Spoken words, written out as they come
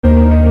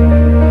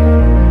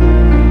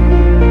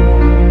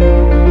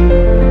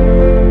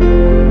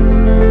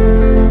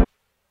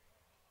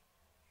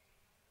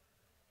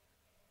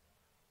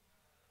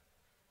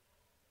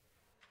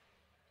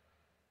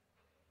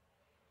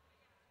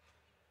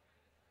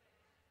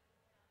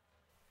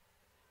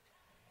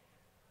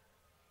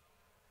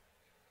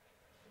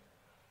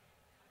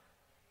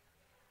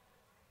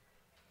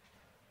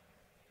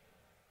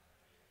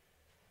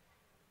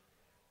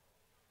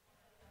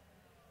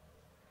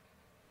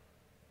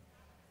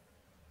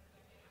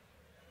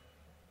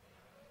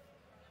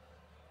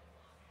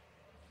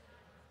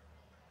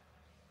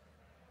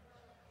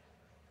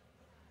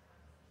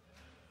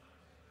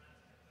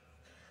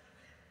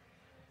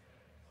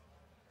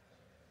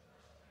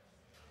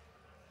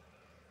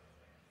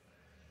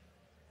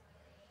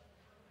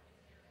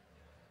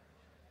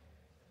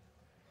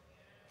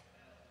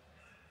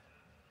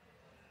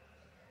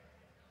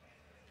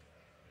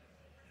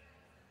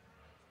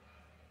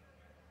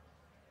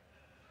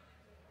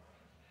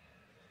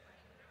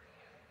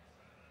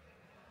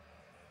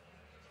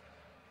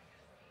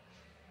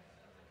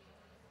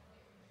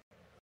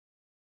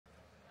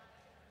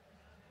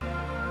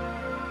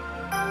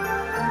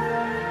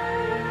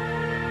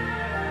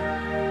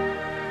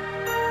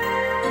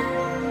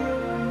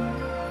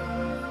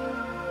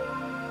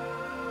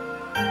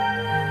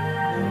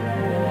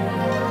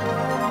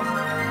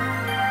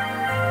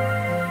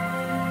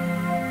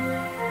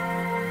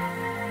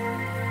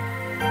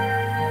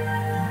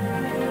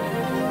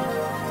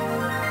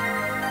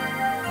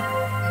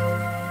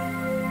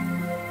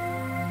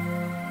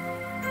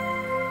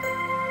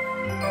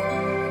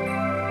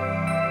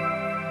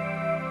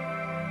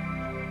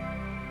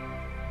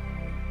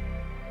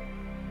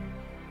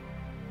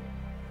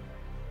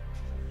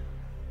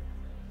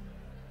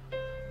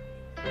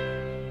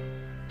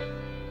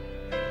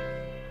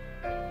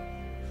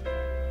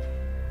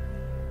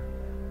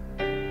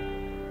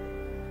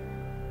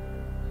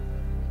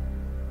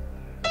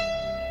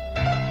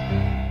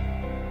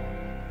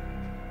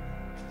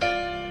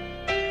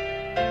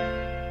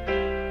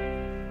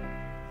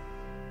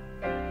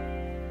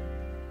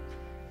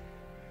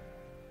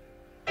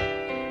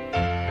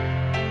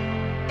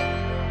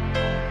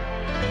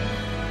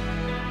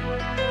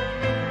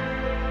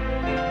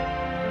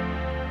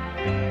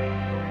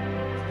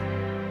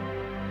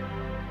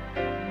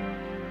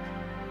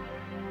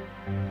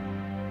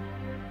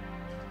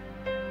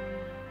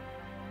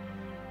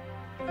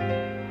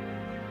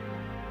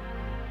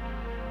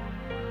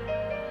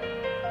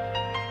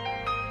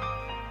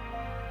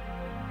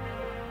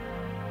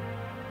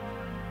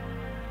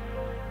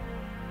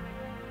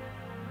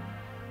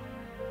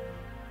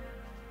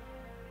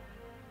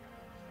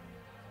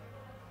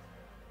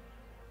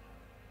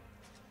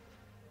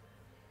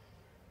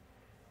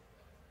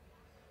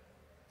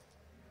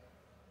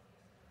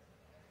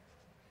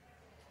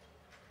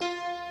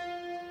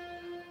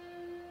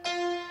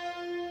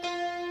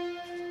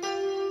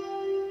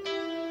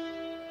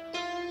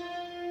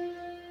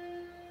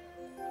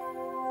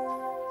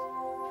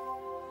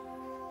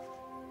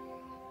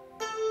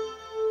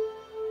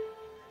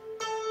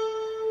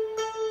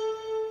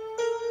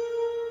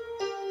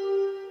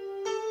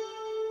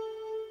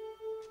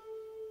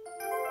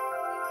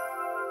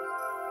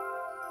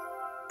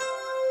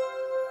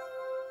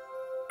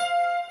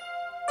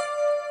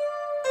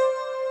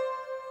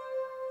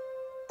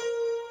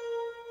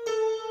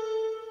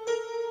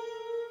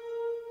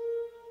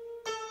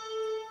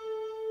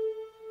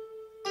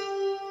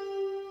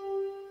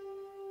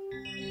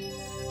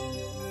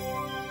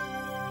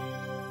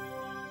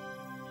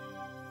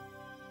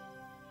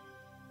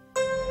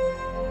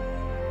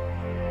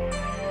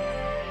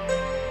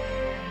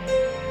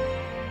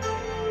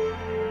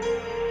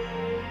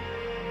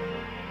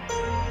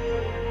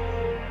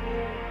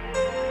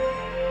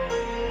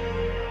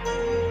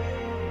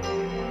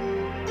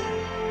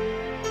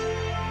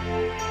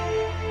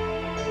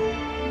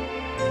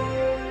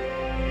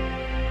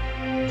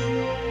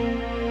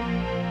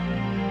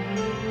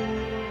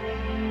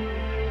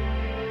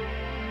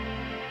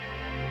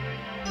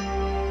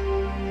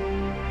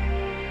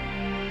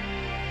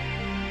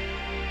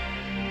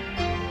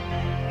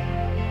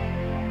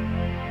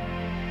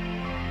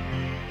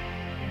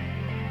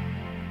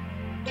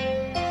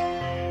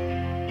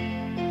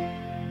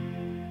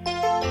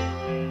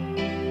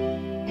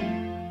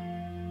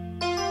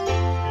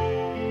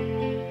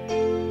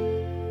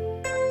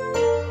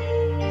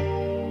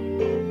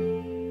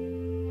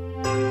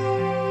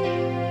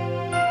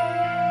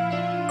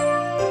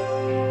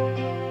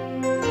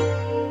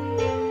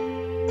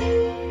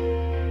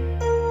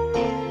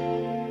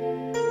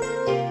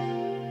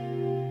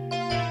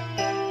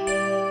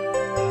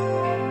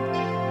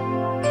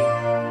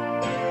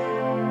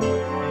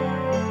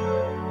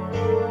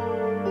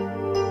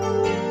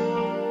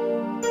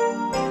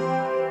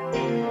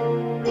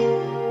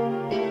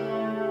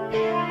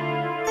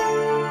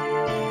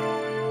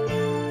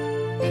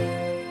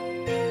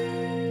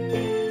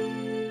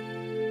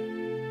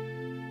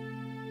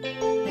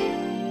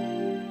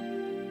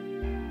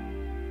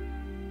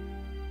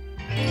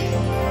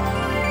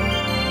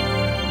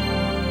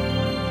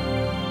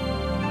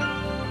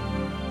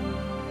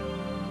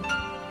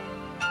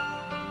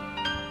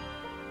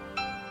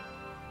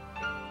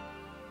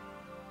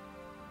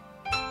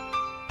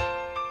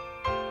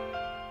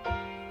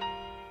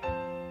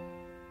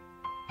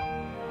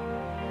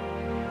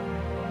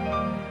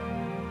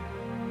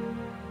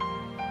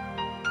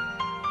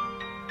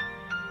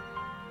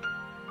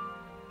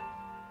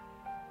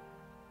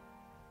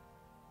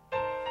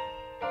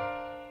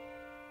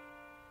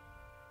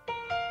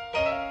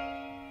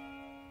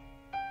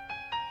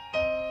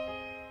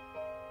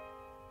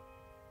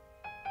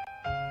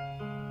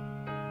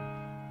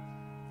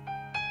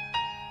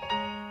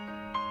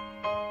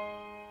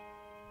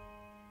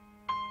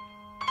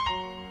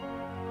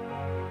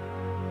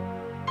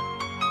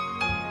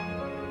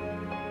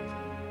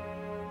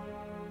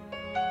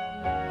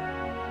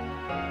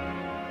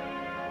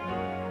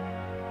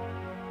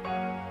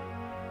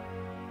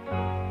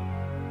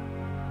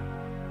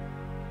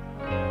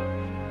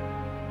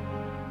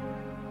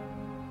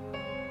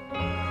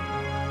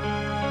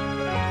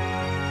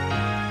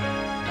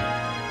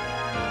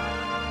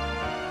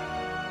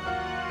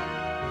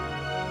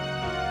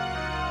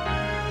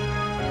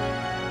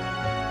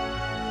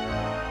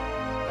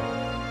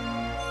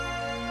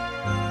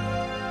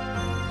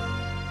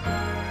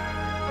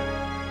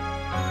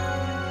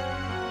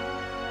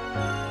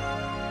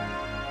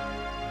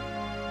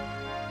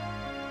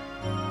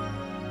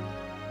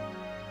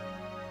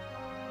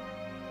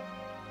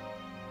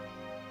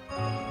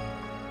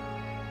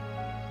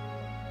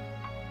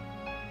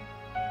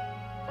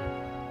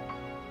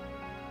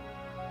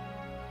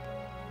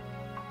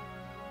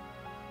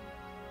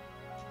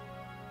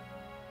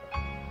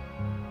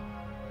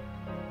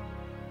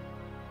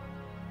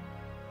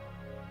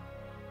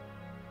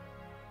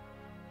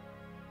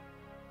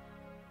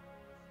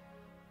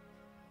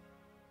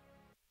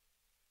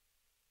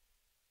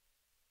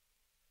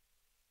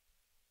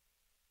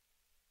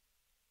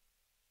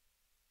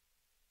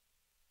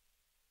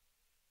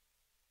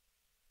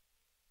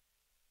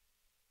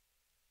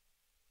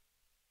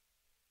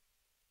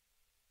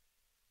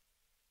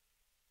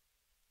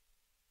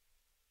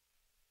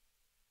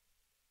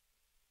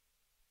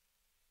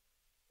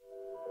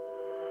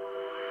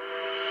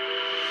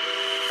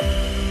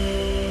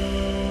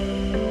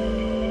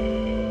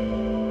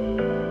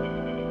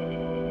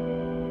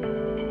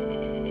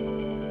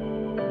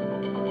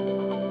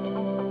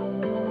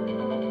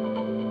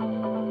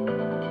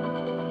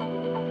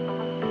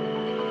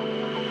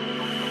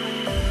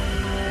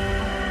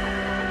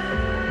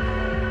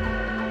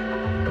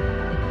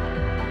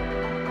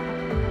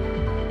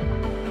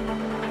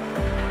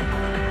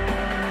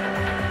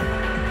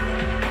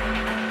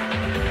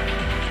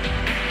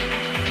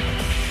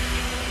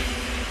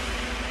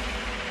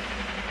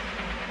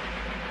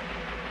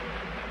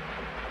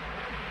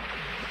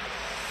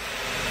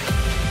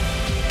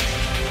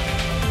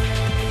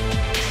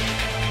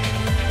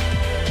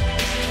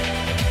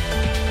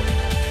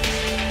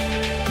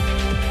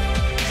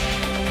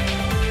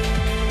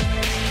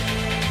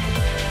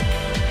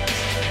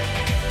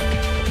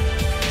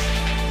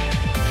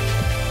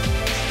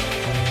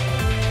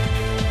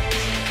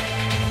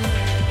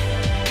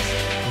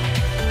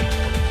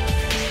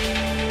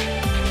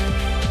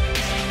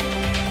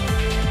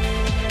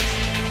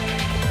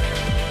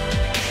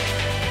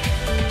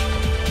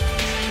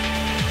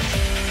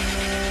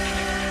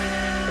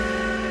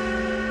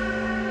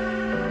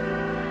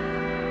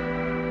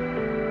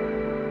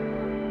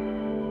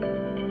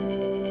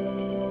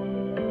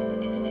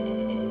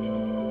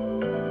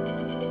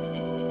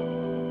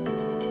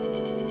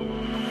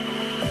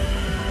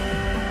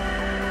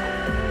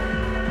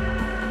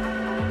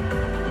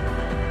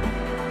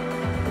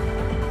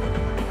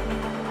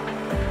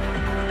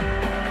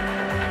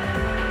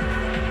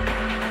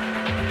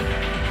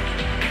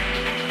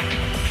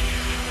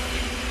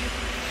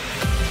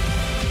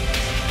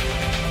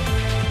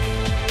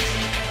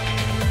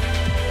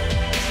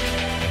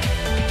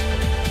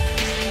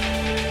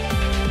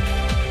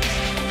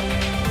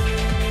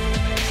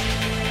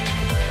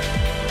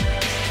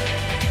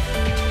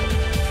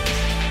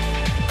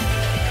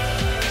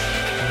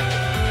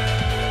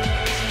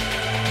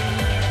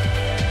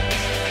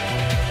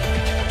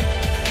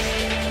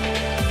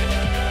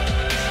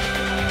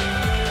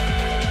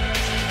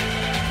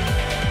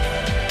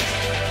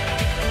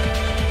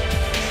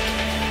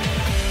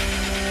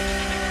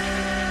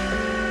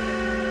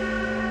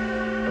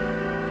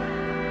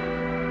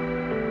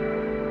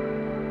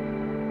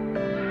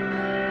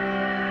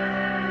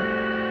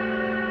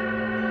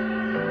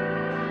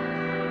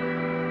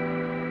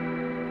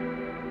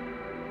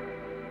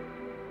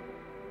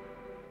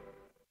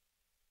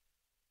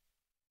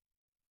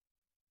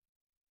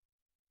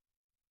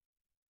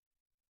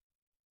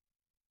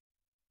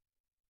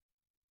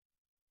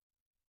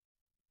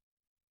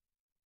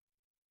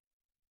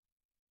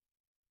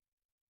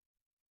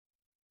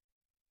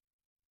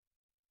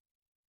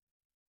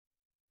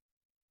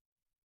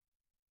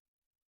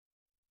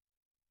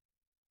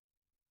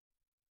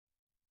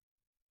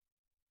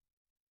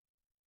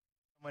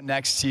Someone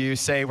next to you,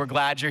 say, we're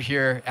glad you're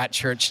here at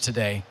church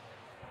today.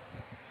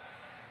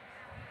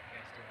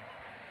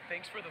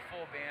 Thanks for the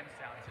full band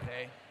sound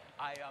today.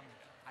 I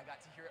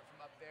got to hear it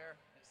from up there.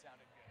 It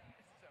sounded good.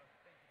 So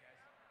thank you guys.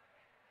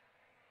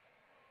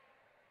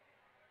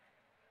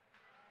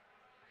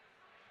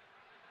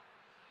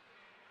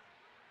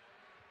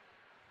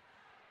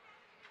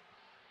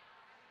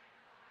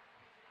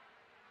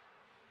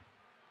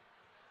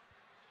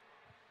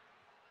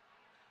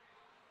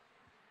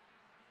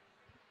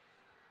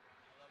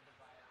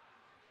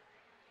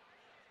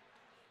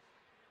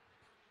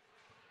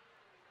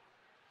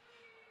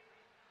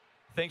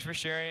 Thanks for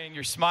sharing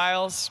your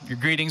smiles, your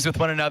greetings with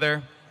one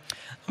another. I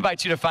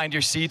invite you to find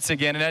your seats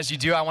again. And as you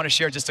do, I want to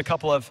share just a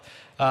couple of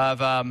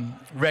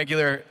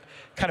regular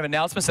kind of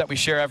announcements that we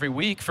share every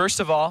week. First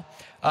of all,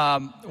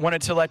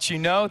 wanted to let you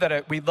know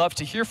that we'd love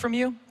to hear from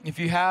you. If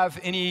you have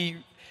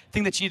anything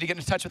that you need to get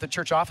in touch with the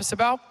church office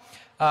about,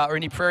 or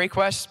any prayer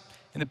requests,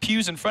 in the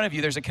pews in front of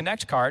you, there's a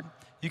Connect card.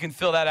 You can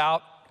fill that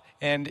out.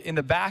 And in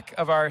the back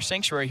of our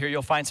sanctuary here,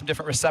 you'll find some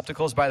different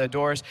receptacles by the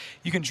doors.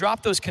 You can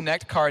drop those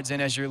Connect cards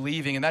in as you're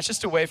leaving, and that's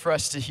just a way for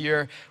us to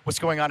hear what's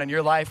going on in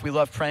your life. We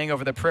love praying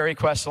over the prayer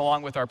requests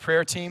along with our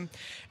prayer team.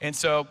 And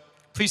so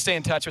please stay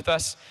in touch with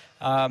us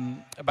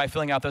by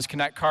filling out those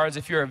Connect cards.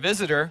 If you're a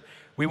visitor,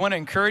 we want to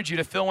encourage you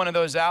to fill one of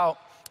those out.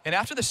 And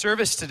after the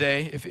service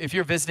today, if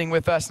you're visiting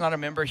with us, not a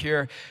member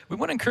here, we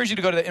want to encourage you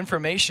to go to the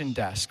information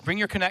desk. Bring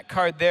your Connect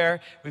card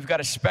there. We've got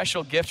a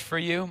special gift for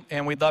you,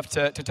 and we'd love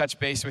to touch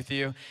base with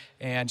you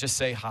and just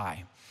say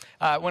hi.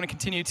 I want to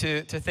continue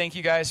to thank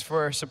you guys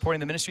for supporting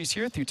the ministries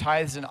here through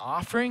tithes and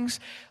offerings.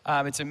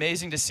 It's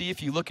amazing to see.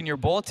 If you look in your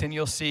bulletin,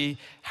 you'll see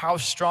how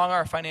strong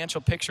our financial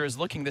picture is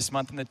looking this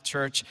month in the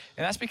church.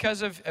 And that's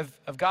because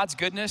of God's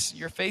goodness,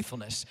 your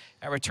faithfulness,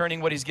 and returning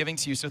what he's giving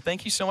to you. So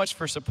thank you so much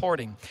for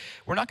supporting.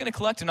 We're not going to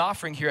collect an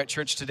offering here at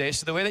church today.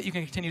 So the way that you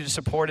can continue to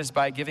support is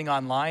by giving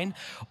online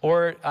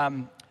or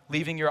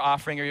leaving your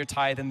offering or your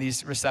tithe in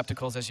these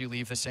receptacles as you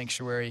leave the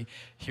sanctuary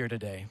here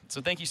today.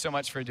 So thank you so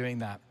much for doing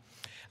that.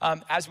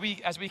 As we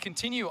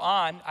continue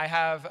on, I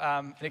have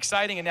an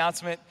exciting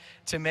announcement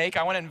to make.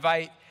 I want to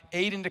invite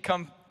Aiden to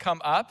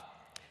come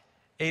up,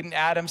 Aiden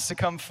Adams to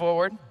come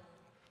forward,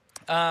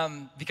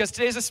 because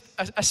today is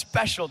a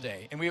special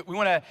day, and we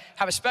want to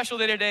have a special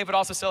day today, but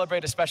also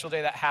celebrate a special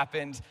day that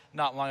happened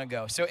not long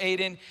ago. So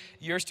Aiden,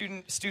 you're a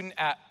student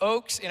at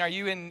Oaks, and are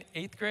you in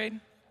 8th grade?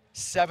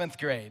 7th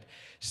grade.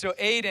 So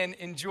Aiden,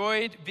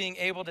 enjoyed being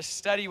able to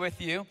study with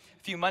you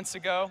a few months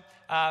ago.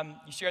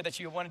 You shared that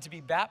you wanted to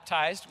be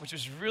baptized, which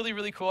was really,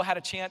 really cool. Had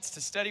a chance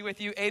to study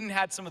with you. Aiden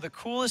had some of the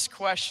coolest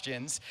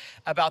questions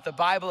about the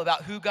Bible,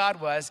 about who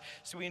God was.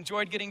 So we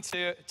enjoyed getting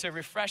to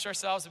refresh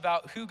ourselves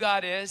about who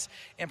God is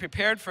and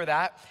prepared for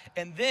that.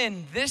 And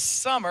then this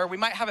summer, we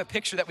might have a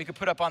picture that we could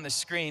put up on the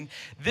screen.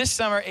 This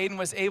summer, Aiden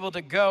was able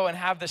to go and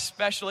have the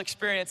special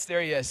experience.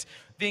 There he is,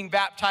 being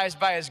baptized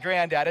by his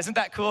granddad. Isn't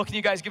that cool? Can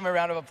you guys give him a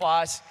round of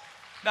applause?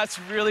 That's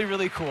really,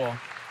 really cool.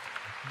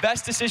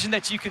 Best decision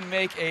that you can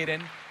make,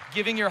 Aiden.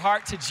 Giving your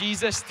heart to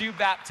Jesus through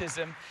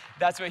baptism.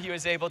 That's what he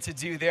was able to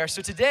do there.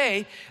 So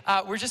today,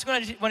 we're just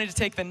wanting to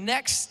take the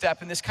next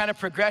step in this kind of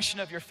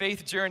progression of your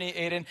faith journey,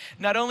 Aiden.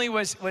 Not only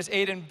was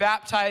Aiden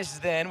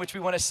baptized then, which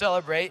we want to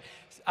celebrate,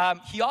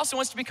 he also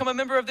wants to become a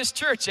member of this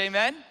church,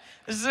 amen?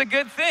 This is a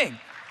good thing.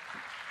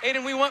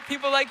 Aiden, we want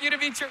people like you to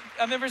be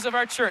members of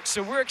our church.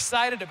 So we're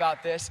excited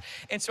about this.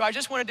 And so I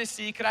just wanted to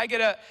see, could I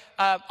get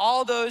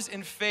all those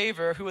in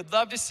favor who would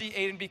love to see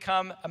Aiden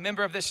become a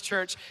member of this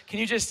church? Can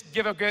you just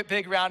give a great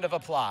big round of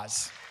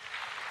applause?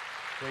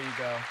 There you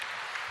go.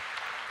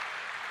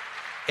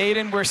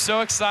 Aiden, we're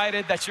so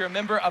excited that you're a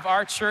member of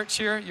our church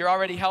here. You're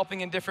already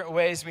helping in different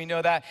ways. We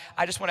know that.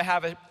 I just want to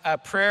have a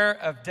prayer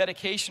of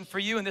dedication for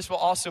you, and this will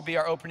also be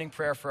our opening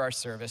prayer for our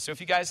service. So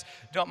if you guys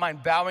don't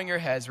mind bowing your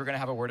heads, we're going to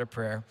have a word of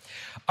prayer.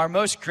 Our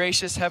most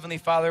gracious Heavenly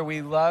Father,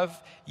 we love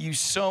you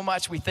so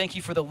much. We thank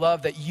you for the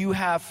love that you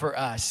have for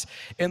us.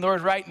 And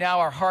Lord, right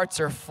now our hearts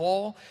are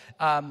full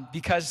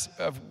because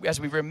as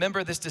we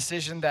remember this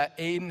decision that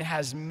Aiden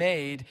has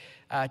made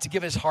to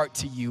give his heart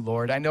to you,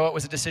 Lord. I know it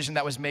was a decision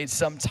that was made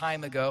some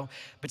time ago,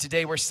 but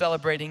today we're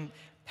celebrating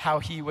how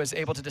he was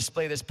able to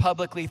display this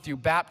publicly through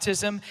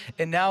baptism.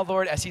 And now,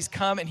 Lord, as he's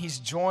come and he's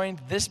joined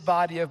this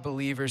body of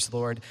believers,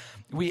 Lord,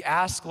 we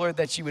ask, Lord,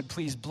 that you would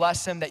please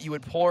bless him, that you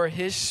would pour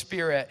his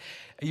spirit,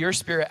 your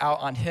spirit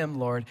out on him,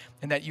 Lord,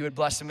 and that you would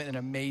bless him in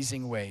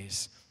amazing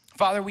ways.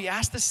 Father, we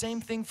ask the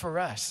same thing for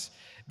us.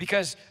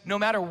 Because no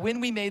matter when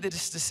we made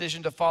this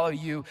decision to follow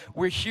you,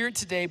 we're here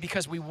today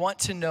because we want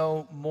to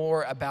know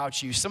more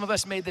about you. Some of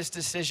us made this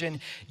decision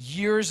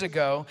years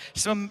ago.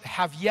 Some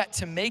have yet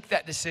to make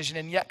that decision,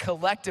 and yet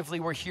collectively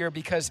we're here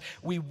because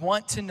we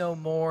want to know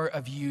more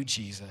of you,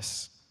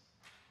 Jesus.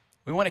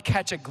 We want to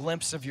catch a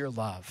glimpse of your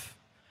love.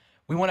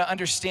 We want to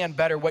understand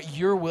better what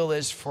your will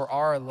is for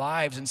our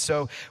lives, and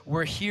so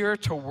we're here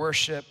to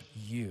worship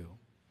you.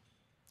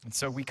 And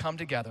so we come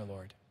together,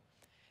 Lord,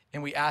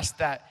 and we ask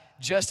that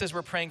just as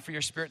we're praying for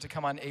your spirit to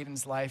come on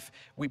Aiden's life,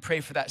 we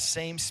pray for that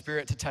same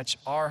spirit to touch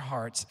our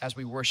hearts as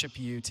we worship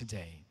you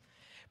today.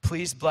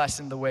 Please bless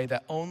in the way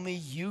that only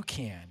you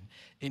can.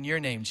 In your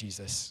name,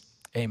 Jesus,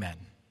 amen.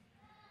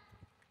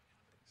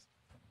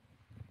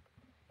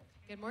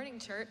 Good morning,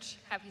 church.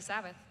 Happy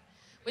Sabbath.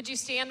 Would you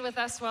stand with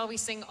us while we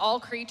sing All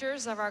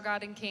Creatures of Our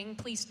God and King?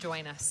 Please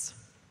join us.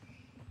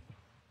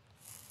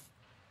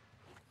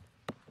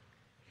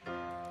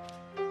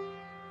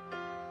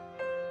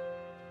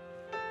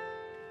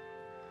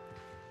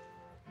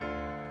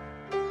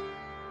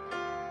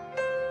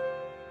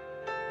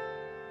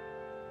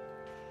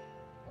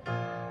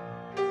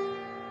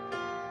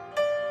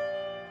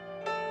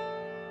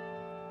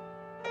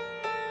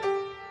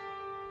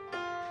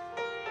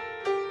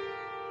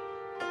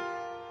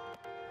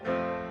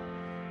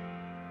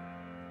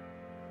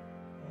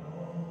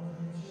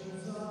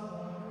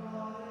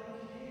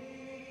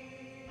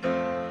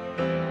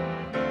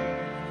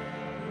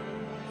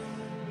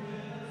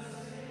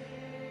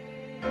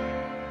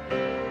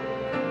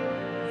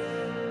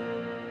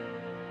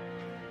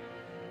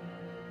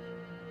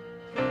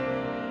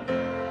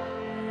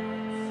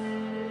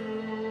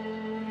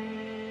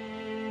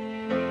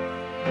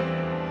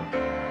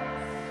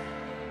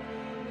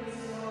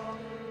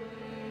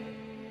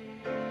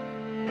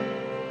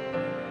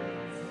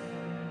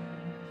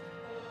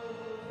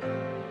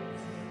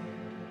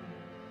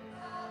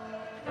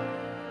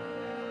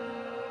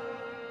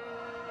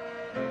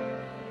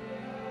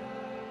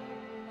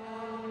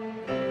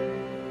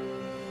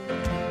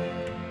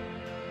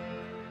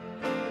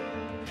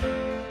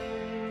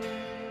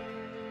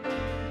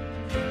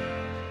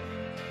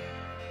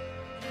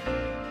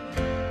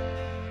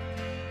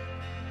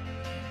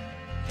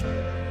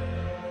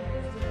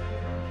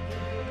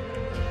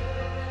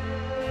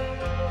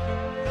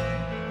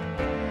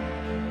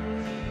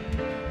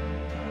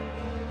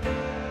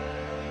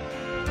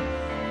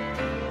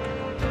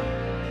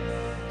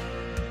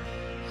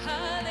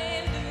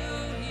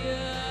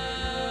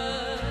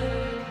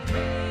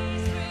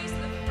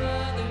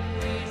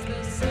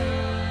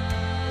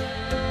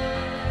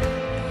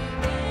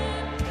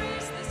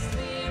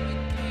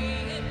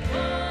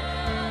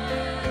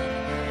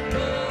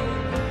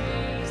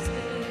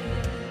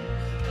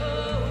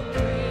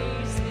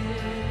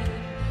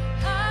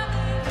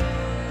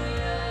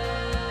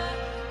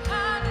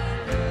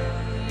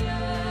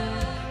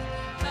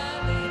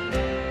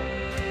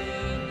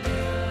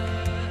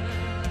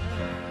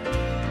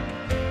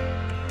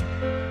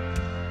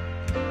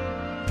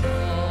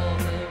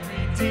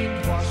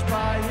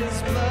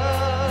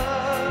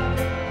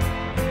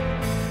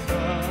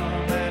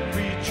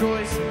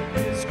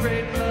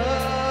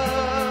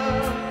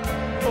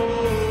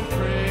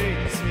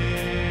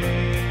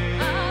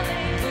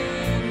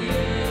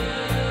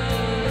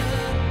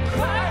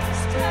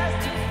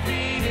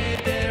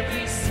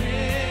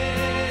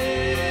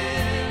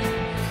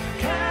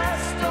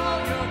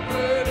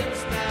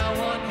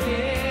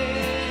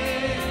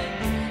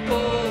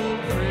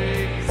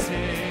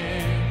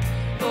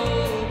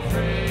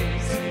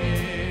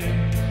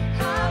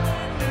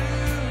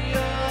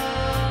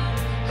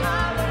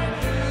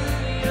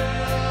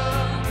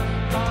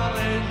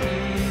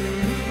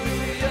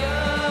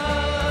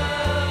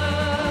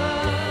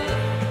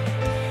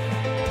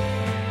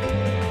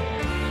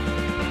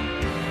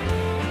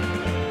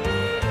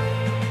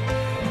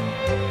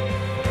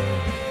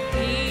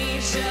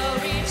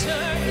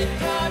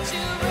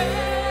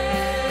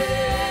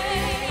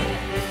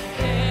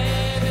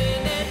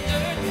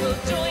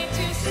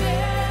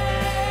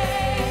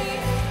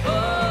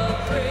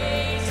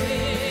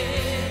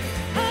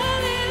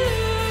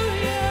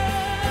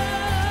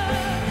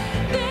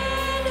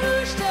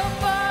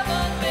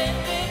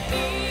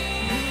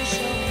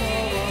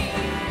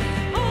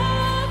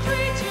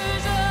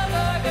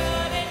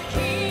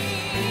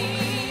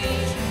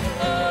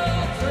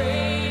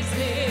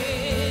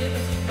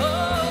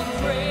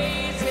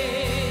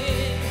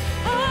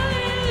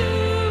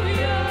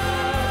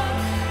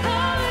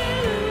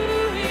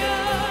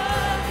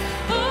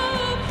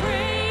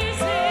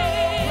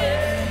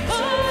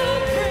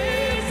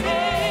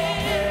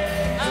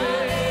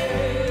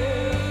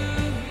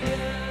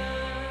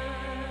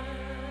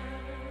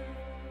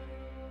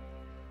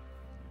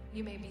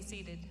 You may be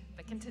seated,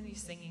 but continue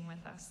singing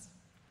with us.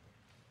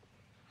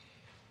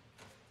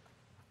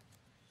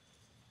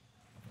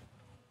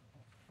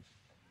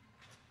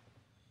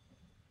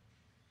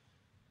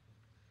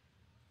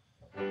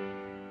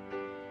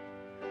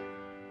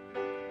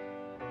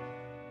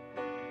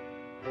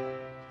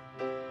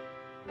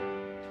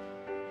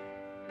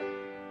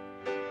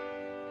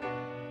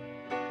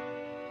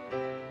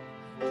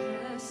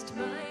 Cast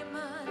my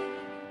mind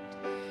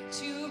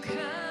to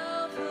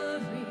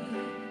Calvary,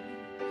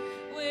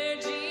 where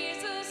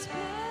Jesus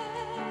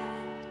bled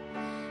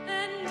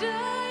and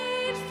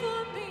died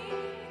for me.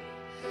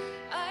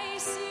 I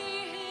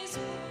see his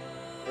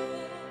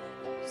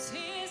wounds,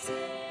 his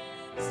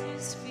hands,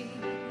 his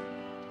feet,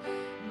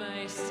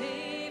 my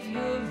Savior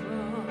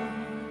on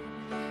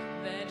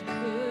that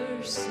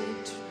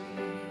cursed tree.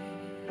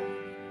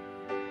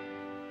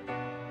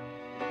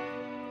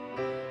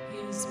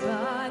 His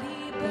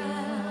body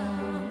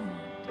bound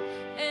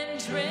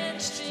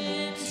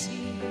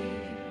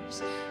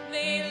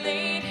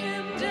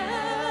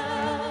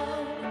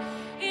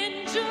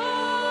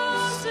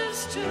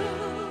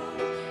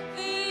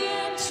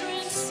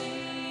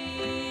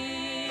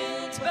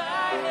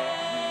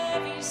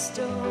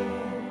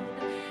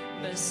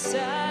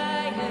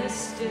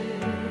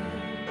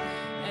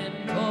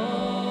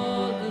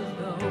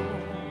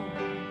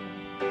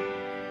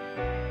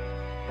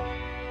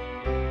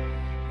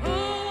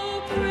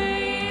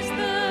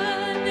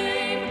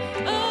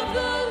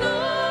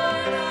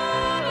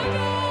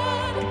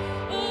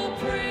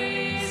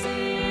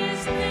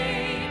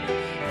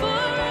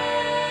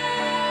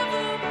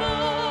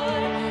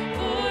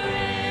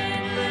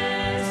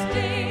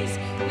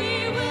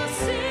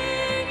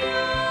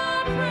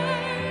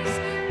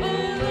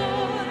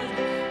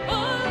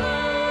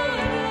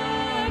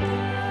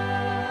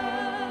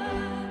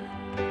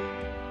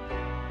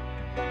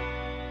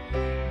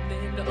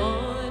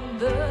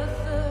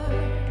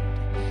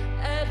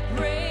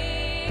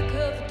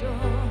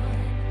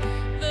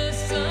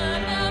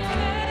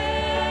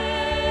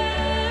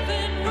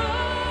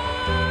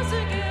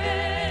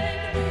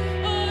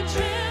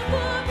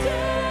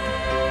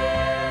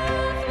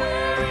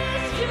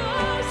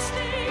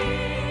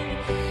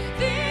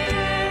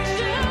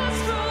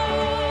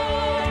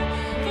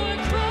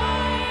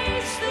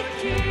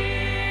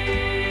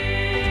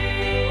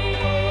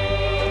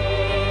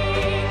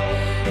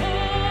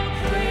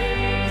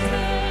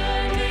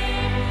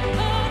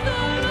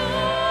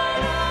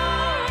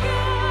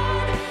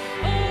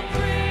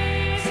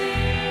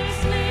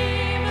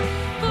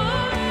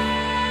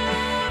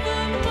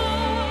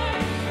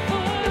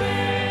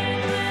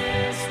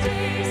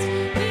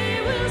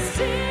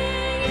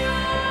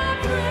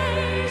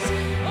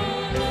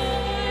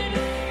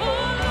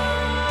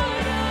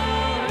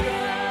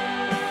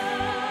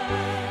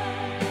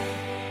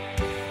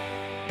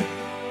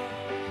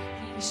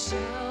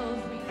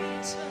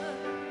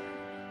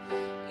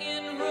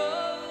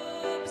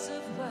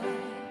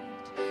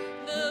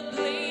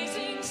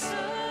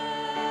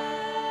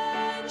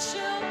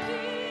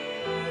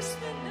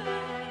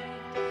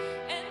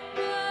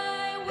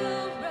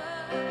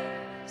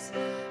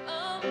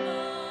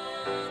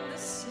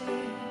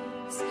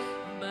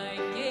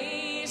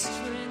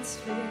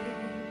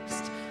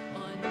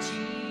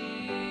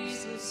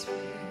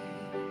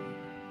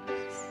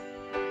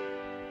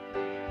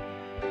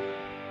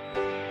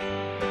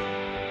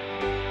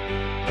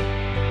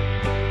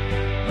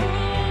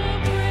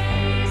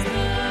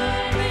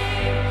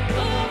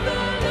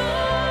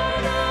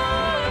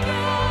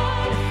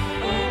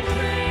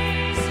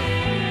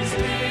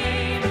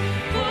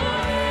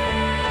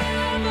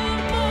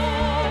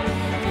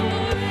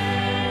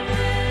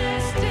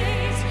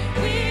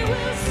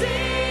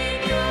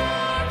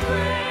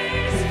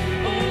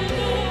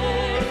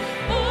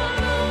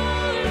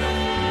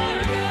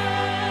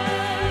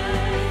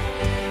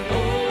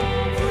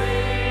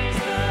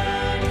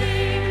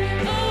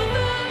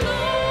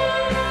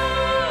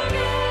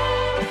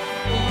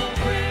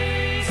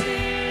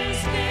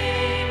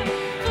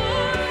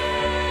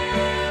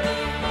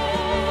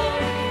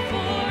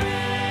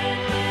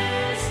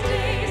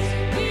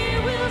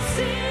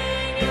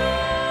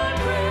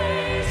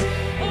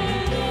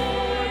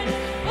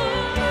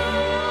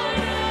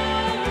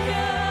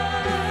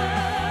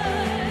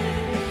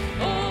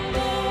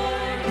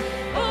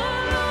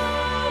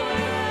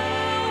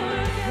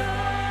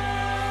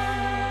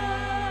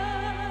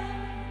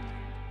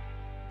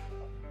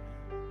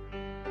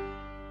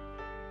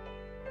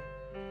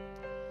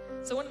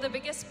So one of the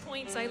biggest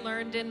points I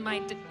learned in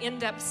my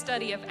in-depth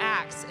study of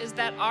Acts is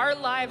that our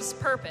lives'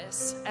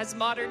 purpose as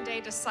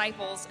modern-day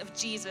disciples of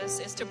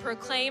Jesus is to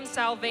proclaim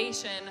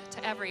salvation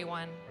to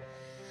everyone.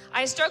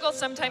 I struggle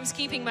sometimes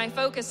keeping my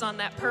focus on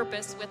that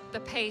purpose with the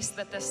pace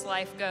that this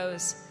life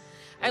goes.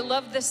 I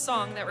love this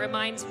song that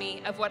reminds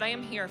me of what I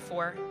am here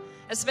for,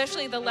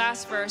 especially the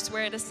last verse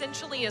where it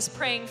essentially is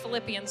praying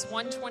Philippians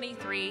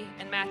 1:23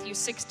 and Matthew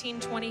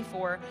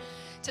 16:24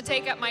 to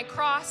take up my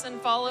cross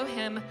and follow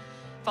him,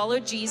 follow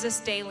Jesus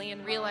daily,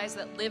 and realize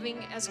that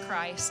living as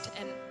Christ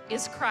and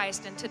is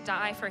Christ, and to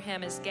die for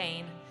him is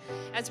gain.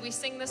 As we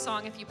sing the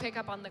song, if you pick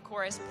up on the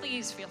chorus,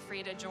 please feel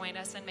free to join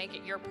us and make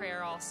it your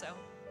prayer also.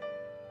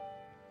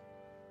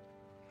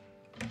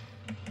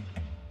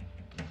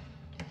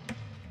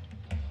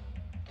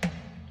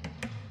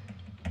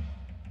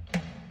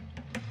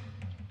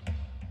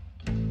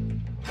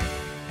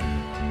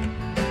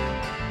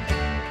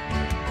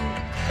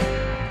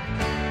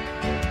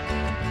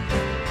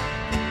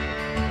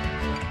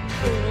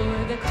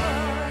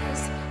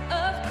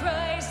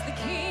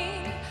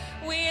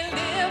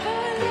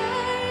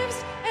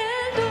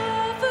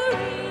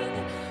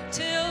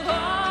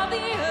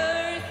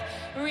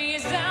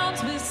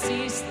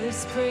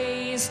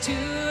 Praise to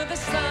the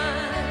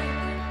Son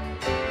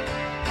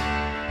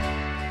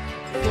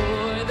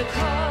for the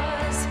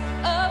cause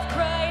of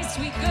Christ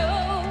we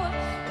go,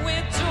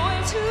 with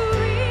joy to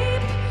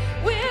reap,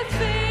 with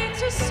faith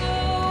to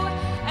sow,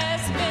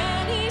 as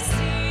many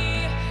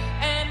see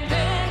and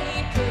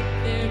many put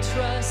their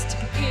trust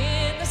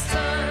in the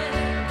Son.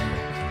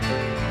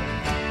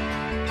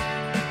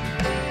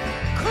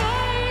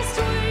 Christ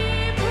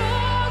we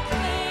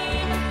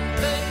proclaim,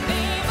 the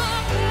name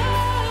of God.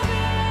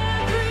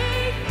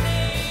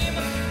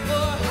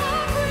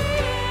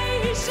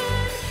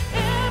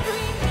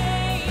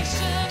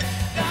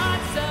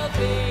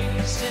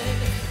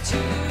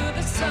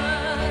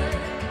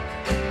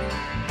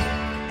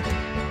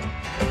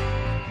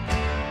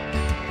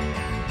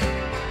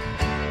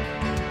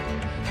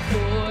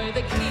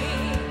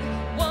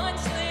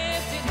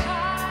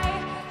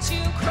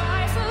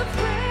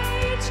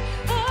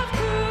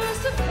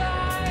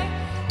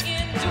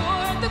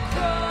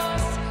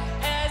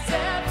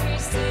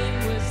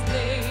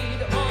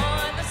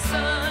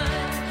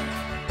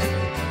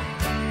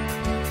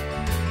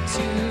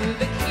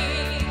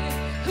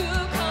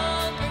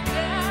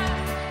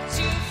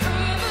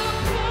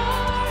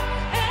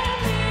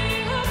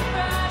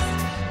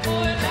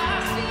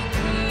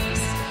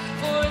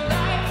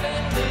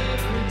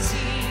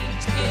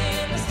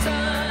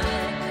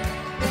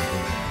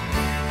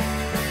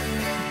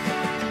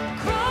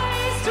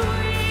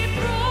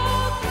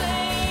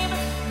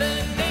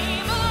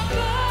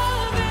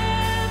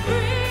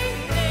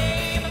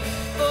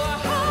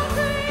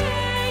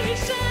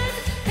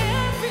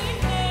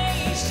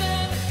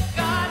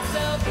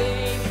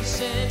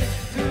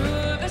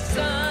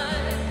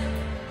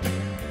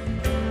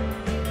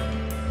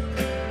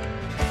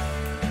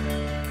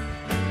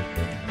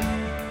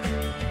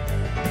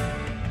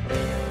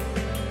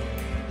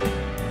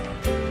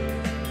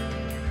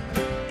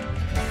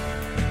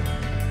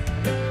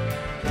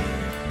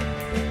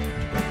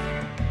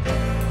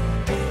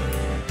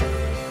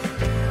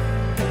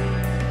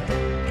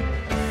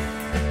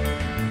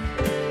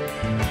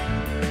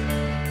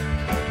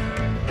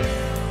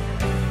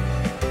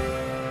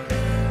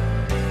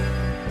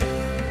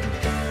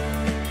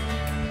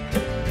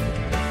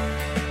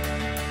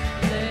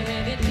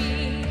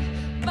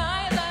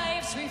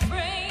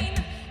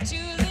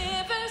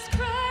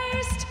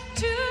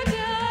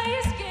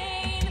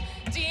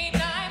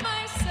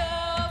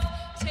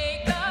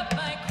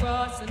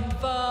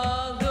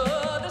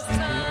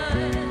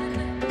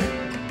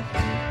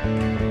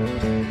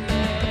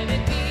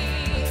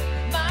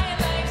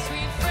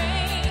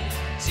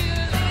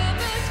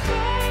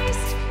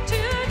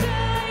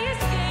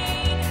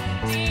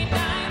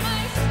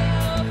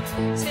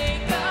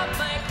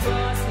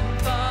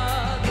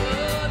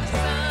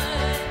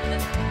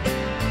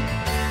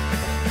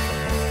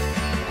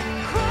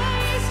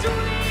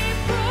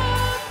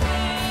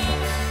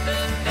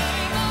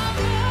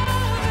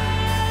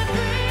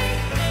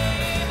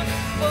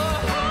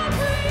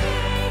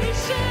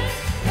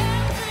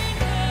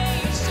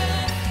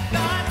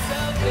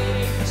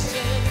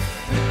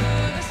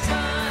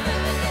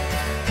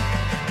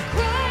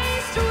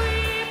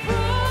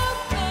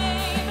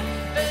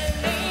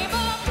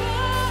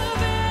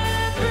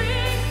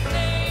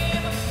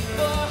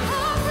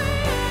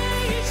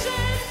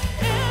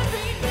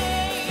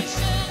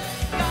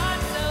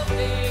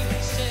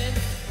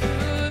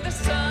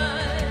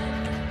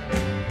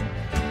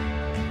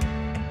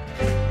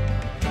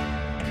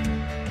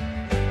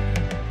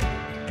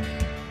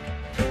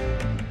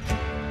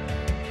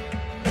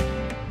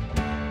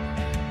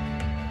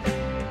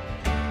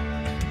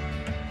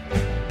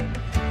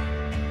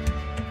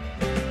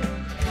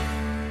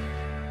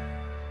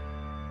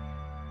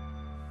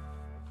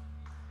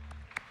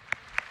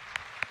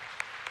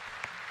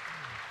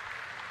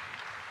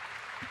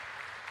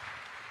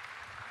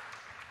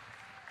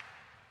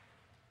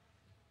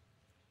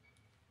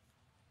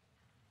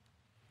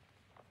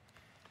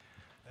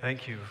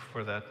 Thank you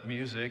for that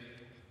music.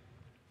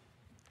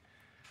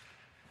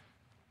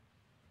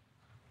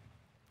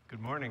 Good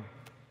morning.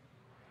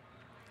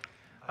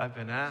 I've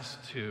been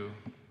asked to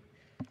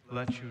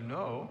let you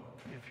know,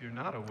 if you're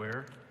not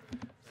aware,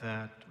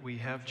 that we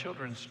have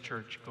children's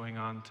church going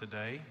on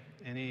today.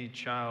 Any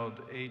child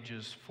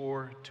ages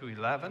 4 to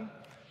 11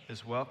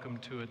 is welcome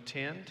to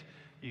attend.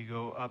 You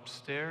go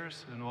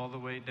upstairs and all the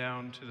way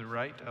down to the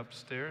right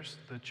upstairs.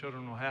 The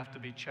children will have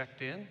to be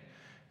checked in,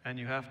 and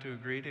you have to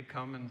agree to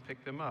come and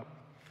pick them up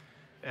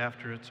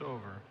after it's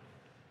over.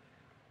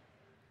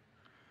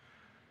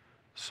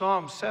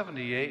 Psalm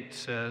 78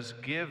 says,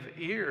 "Give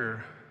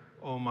ear,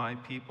 O my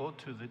people,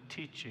 to the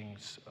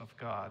teachings of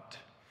God.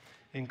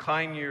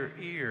 Incline your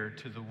ear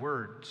to the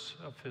words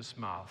of his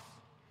mouth.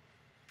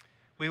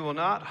 We will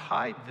not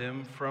hide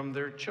them from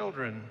their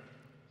children,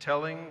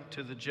 telling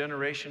to the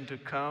generation to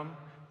come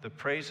the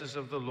praises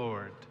of the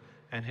Lord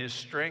and his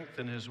strength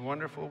and his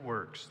wonderful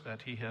works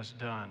that he has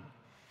done."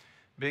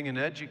 Being an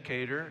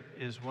educator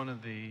is one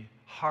of the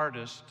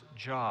hardest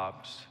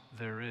jobs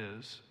there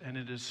is, and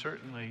it is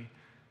certainly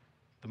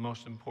the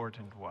most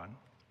important one.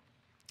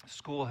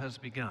 School has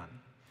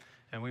begun,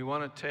 and we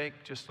want to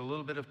take just a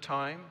little bit of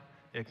time,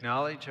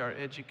 acknowledge our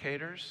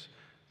educators,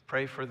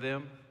 pray for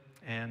them,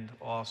 and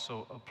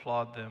also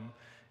applaud them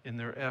in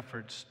their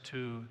efforts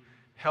to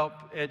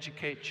help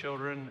educate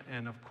children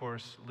and, of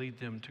course, lead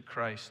them to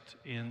Christ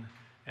in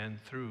and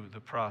through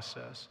the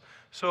process.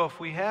 So if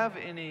we have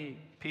any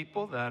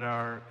people that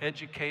are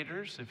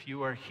educators, if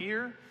you are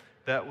here,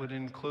 that would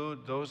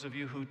include those of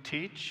you who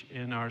teach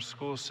in our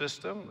school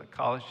system, the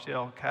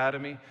Collegedale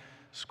Academy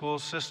school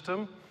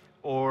system,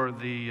 or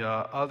the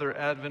other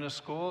Adventist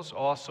schools.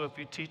 Also, if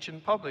you teach in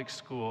public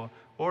school,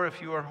 or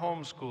if you are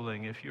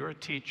homeschooling, if you're a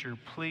teacher,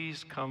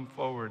 please come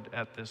forward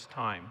at this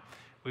time.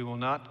 We will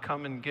not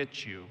come and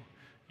get you.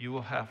 You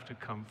will have to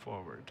come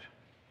forward.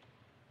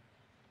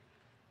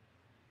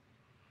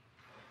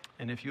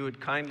 And if you would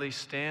kindly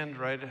stand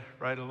right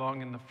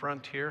along in the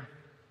front here.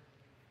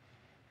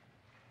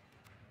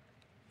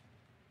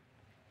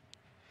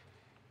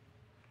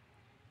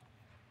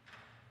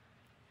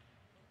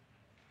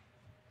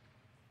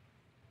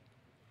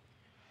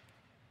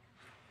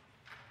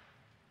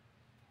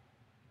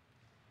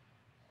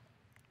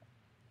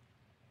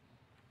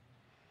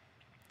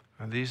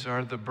 And these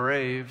are the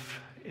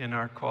brave in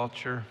our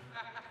culture.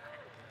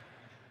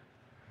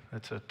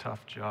 It's a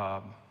tough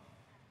job.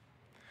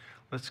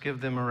 Let's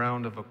give them a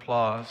round of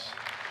applause.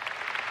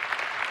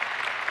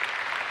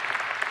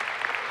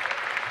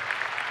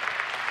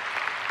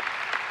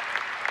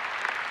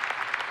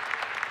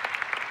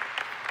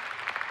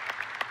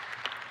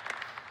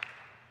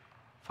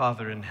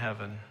 Father in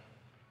heaven,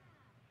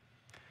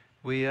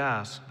 we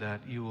ask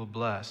that you will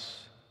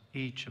bless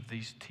each of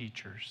these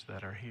teachers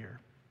that are here.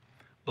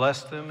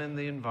 Bless them in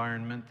the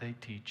environment they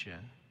teach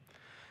in.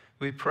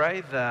 We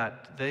pray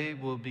that they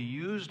will be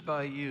used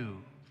by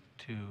you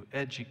to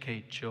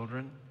educate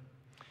children,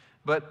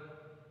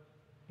 but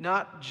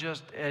not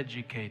just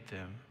educate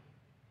them,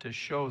 to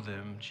show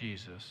them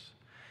Jesus.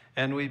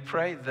 And we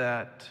pray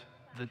that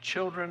the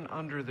children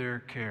under their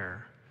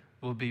care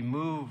will be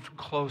moved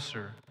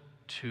closer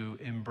to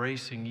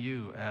embracing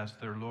you as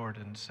their Lord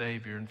and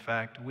Savior. In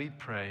fact, we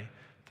pray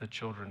the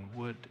children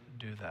would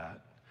do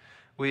that.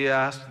 We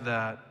ask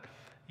that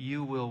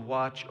you will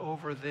watch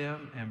over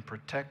them and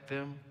protect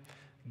them.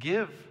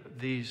 Give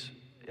these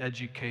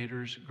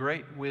educators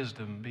great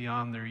wisdom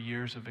beyond their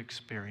years of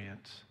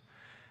experience.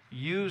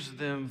 Use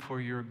them for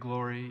your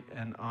glory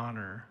and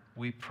honor.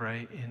 We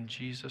pray in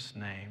Jesus'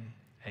 name,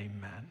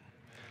 amen.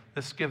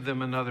 Let's give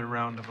them another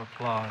round of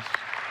applause.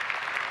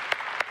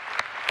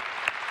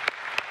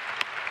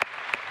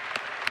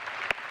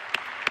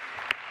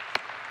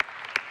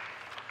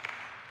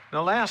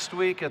 Now, last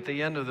week at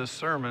the end of the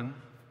sermon,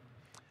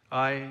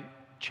 I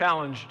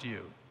challenged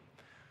you.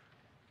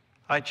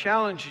 I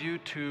challenged you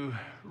to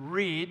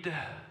read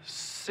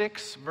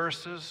 6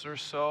 verses or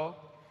so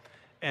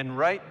and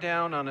write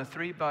down on a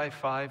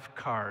 3x5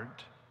 card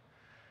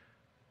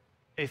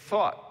a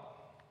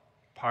thought,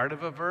 part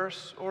of a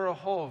verse or a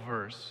whole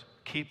verse.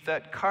 Keep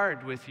that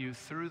card with you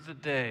through the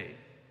day.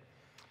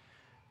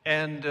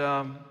 And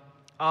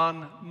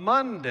on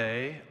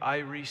Monday, I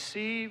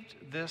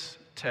received this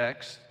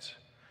text,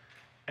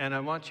 and I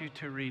want you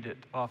to read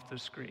it off the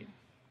screen.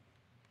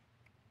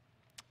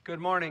 Good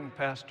morning,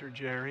 Pastor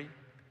Jerry.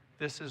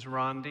 This is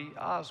Rondi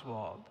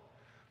Oswald.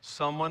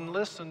 Someone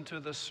listened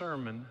to the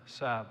sermon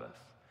Sabbath.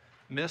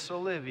 Miss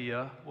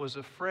Olivia was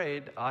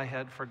afraid I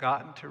had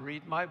forgotten to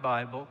read my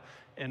Bible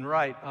and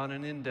write on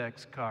an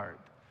index card.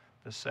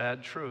 The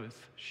sad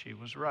truth, she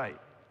was right.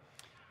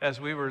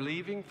 As we were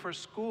leaving for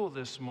school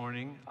this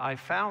morning, I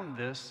found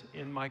this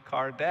in my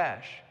car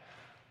dash.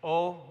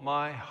 Oh,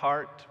 my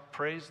heart,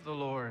 praise the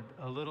Lord.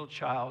 A little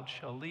child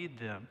shall lead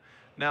them.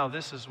 Now,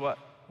 this is what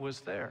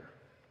was there.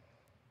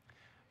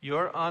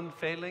 Your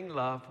unfailing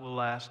love will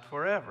last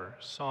forever.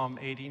 Psalm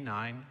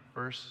 89,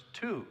 verse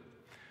 2.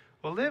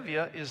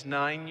 Olivia is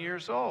 9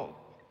 years old.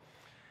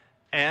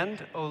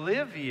 And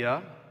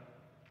Olivia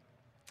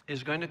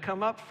is going to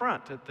come up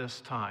front at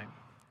this time.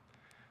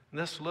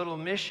 This little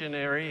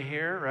missionary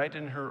here, right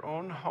in her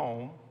own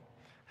home,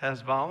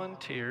 has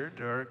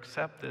volunteered or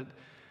accepted,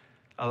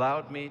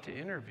 allowed me to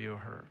interview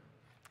her.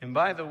 And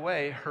by the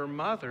way, her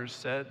mother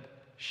said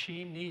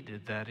she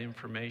needed that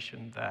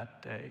information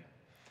that day.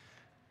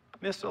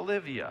 Miss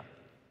Olivia,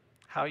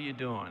 how you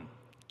doing?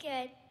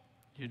 Good.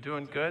 You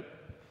doing good?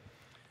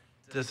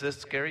 Does this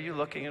scare you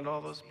looking at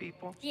all those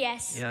people?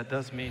 Yes. Yeah, it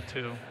does me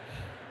too.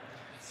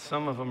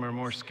 Some of them are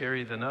more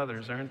scary than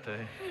others, aren't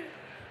they?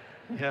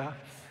 Yeah.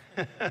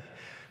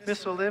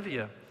 Miss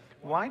Olivia,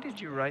 why did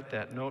you write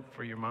that note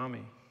for your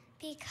mommy?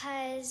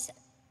 Because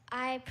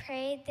I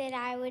prayed that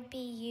I would be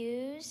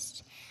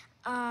used,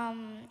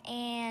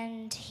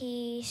 and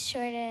he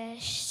sort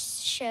of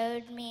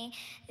showed me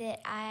that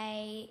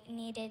I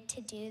needed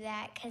to do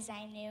that because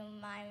I knew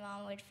my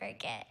mom would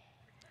forget.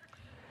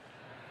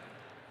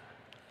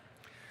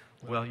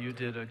 Well, you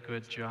did a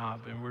good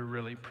job, and we're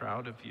really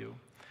proud of you.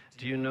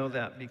 Do you know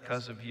that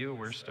because of you,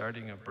 we're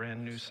starting a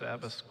brand new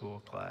Sabbath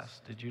school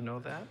class? Did you know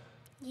that?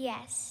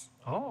 Yes.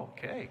 Oh,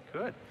 okay,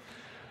 good.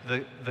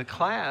 The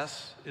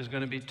class is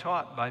going to be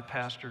taught by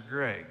Pastor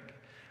Greg,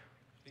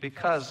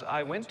 because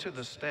I went to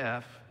the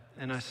staff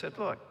and I said,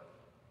 look,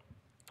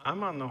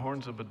 I'm on the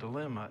horns of a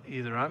dilemma.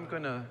 Either I'm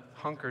going to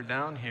hunker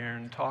down here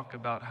and talk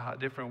about how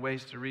different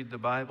ways to read the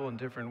Bible and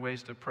different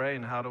ways to pray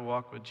and how to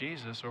walk with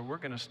Jesus, or we're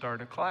going to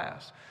start a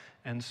class.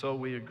 And so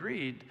we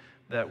agreed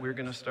that we're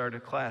going to start a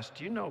class.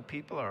 Do you know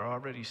people are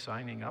already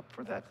signing up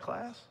for that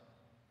class?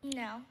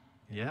 No.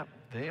 Yep,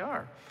 they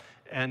are.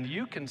 And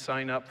you can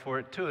sign up for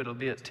it too. It'll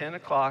be at 10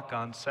 o'clock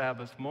on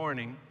Sabbath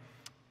morning.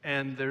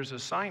 And there's a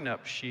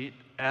sign-up sheet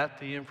at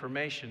the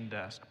information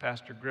desk.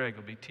 Pastor Greg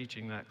will be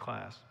teaching that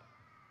class.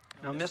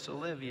 Now, Miss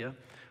Olivia,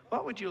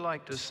 what would you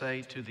like to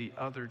say to the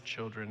other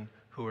children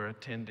who are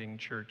attending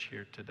church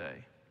here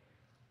today?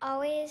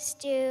 Always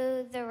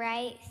do the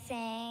right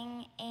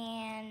thing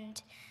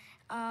and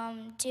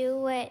do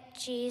what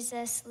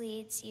Jesus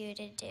leads you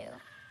to do.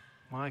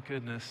 My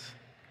goodness.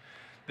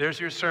 There's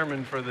your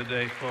sermon for the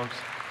day, folks.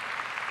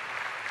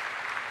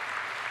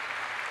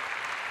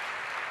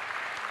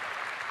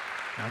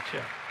 Not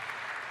yet.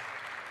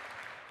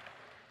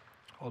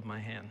 Hold my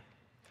hand.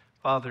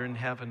 Father in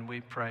heaven,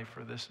 we pray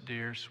for this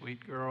dear,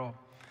 sweet girl.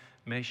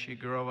 May she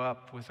grow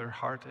up with her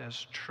heart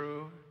as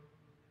true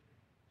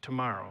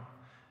tomorrow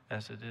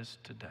as it is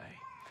today.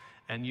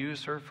 And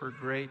use her for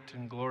great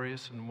and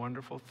glorious and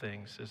wonderful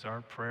things is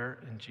our prayer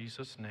in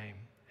Jesus' name.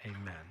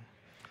 Amen.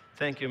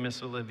 Thank you,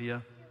 Miss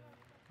Olivia.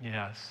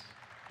 Yes.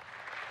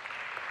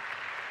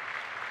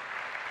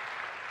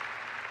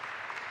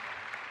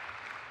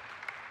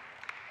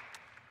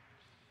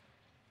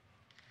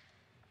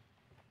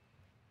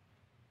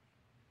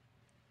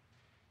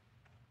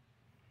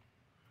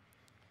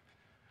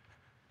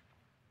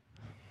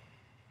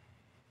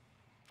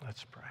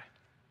 Let's pray.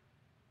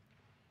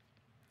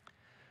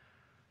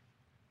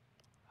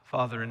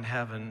 Father in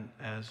heaven,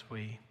 as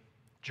we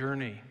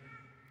journey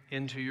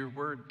into your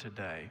word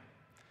today,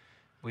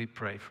 we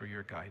pray for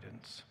your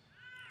guidance.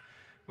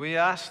 We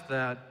ask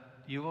that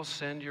you will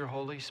send your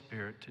Holy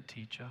Spirit to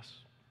teach us,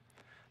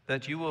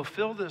 that you will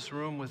fill this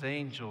room with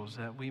angels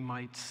that we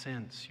might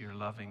sense your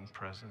loving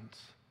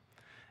presence.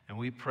 And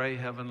we pray,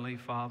 Heavenly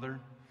Father,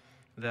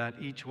 that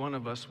each one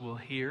of us will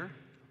hear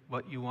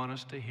what you want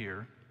us to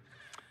hear,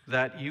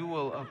 that you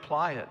will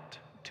apply it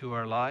to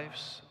our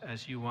lives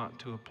as you want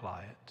to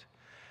apply it.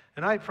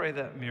 And I pray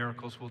that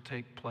miracles will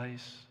take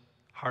place,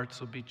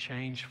 hearts will be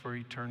changed for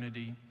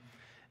eternity,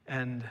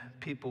 and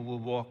people will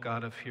walk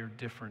out of here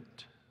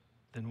different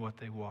than what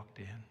they walked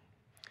in.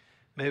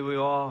 May we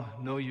all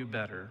know you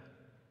better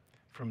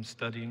from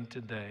studying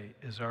today,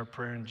 is our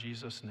prayer in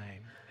Jesus'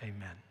 name.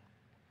 Amen.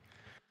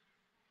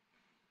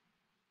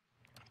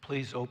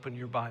 Please open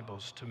your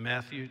Bibles to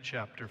Matthew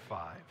chapter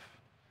 5.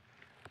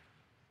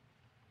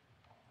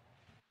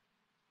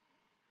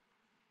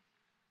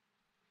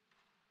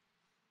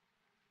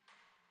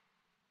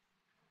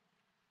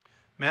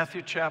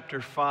 Matthew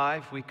chapter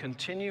 5, we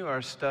continue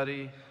our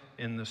study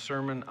in the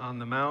Sermon on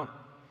the Mount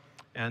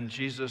and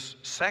Jesus'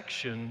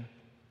 section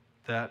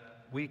that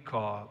we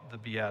call the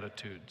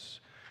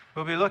Beatitudes.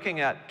 We'll be looking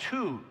at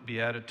two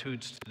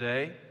Beatitudes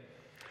today,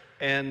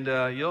 and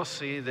you'll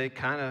see they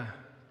kind of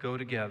go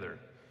together.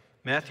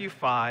 Matthew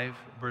 5,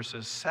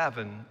 verses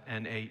 7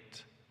 and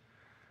 8.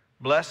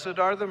 Blessed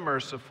are the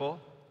merciful,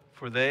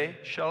 for they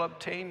shall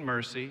obtain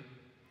mercy.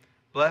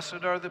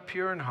 Blessed are the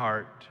pure in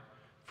heart,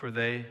 for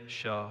they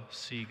shall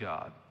see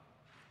God.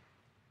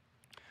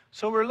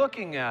 So we're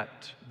looking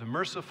at the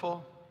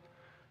merciful,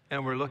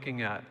 and we're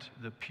looking at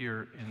the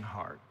pure in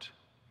heart.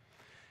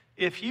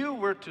 If you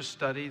were to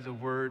study the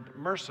word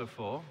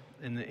merciful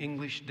in the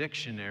English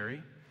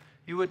dictionary,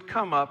 you would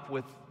come up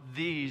with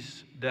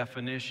these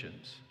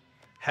definitions: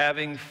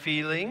 having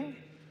feeling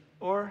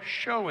or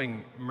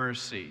showing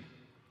mercy,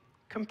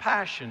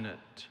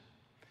 compassionate,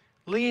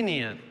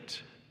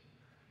 lenient,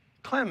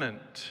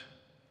 clement.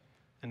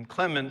 And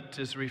clement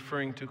is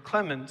referring to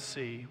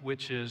clemency,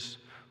 which is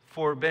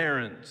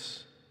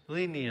forbearance,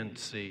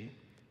 leniency,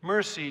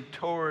 mercy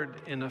toward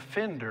an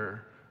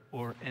offender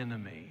or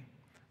enemy.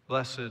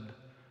 Blessed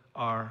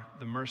are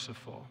the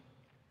merciful.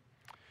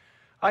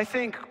 I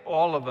think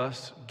all of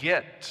us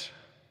get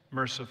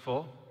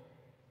merciful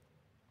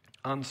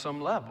on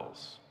some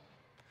levels.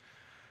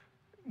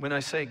 When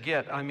I say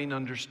get, I mean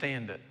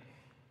understand it.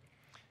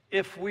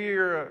 If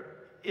we're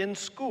in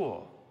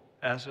school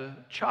as a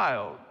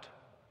child,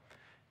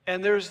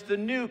 and there's the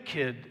new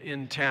kid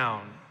in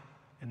town,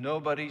 and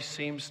nobody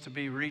seems to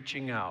be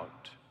reaching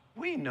out,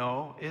 we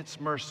know it's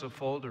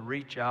merciful to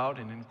reach out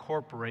and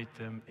incorporate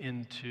them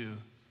into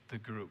the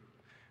group.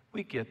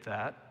 We get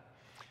that.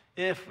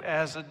 If,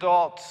 as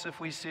adults, if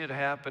we see it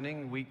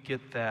happening, we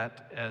get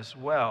that as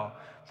well.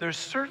 There's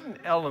certain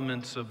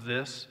elements of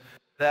this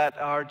that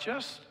are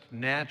just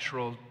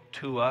natural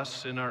to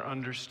us in our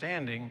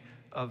understanding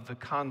of the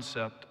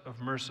concept of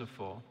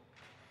merciful.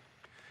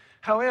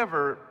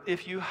 However,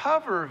 if you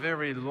hover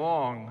very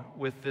long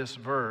with this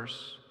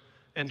verse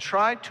and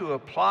try to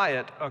apply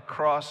it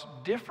across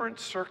different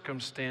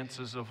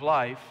circumstances of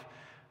life,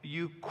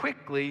 you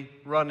quickly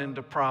run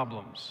into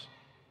problems.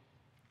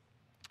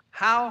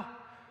 How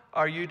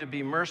are you to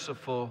be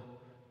merciful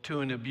to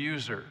an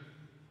abuser?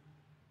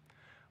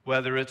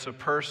 Whether it's a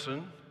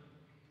person,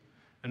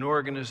 an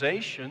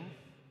organization,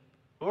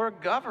 or a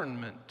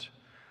government.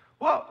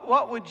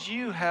 What would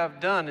you have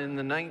done in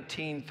the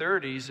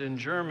 1930s in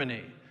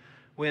Germany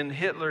when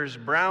Hitler's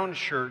brown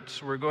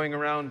shirts were going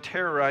around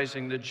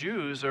terrorizing the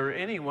Jews or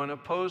anyone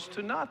opposed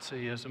to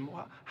Nazism?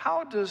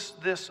 How does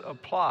this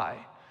apply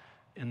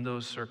in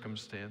those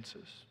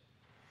circumstances?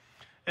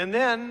 And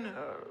then,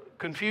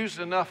 confused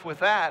enough with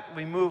that,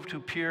 we move to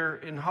pure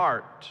in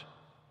heart.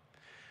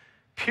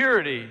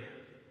 Purity,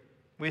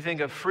 we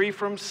think of free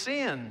from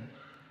sin,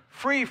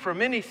 free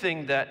from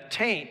anything that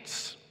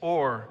taints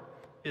or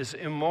is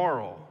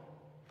immoral.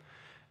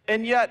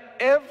 And yet,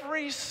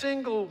 every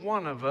single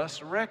one of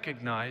us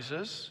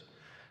recognizes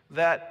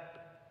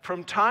that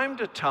from time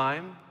to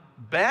time,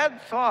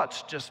 bad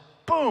thoughts just,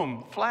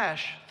 boom,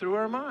 flash through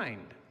our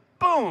mind.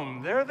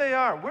 Boom, there they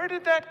are. Where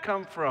did that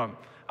come from?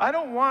 I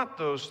don't want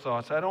those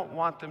thoughts. I don't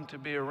want them to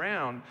be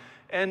around.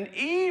 And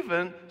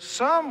even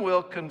some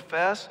will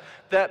confess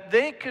that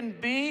they can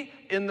be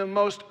in the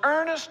most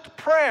earnest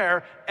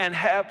prayer and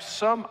have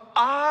some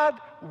odd,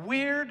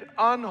 weird,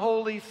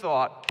 unholy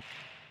thought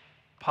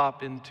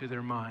pop into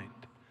their mind.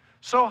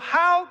 So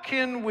how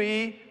can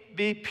we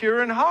be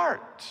pure in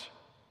heart?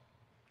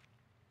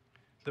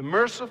 The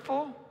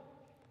merciful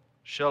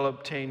shall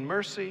obtain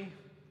mercy.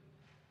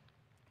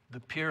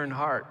 The pure in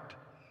heart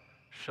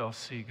shall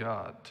see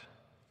God.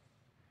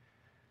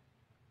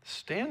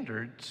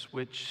 Standards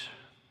which,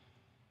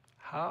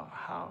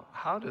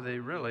 how do they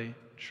really,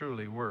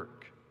 truly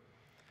work?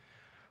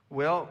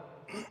 Well,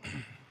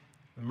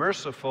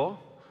 merciful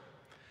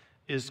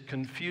is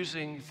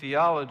confusing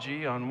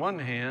theology on one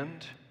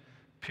hand.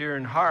 Pure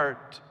in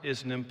heart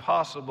is an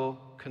impossible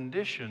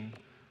condition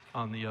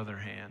on the other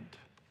hand.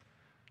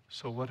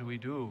 So what do we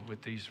do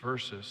with these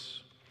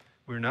verses?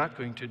 We're not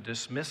going to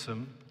dismiss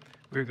them.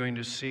 We're going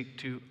to seek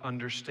to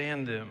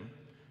understand them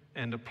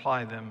and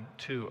apply them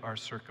to our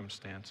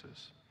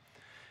circumstances.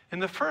 In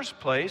the first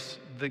place,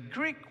 the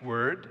Greek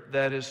word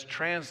that is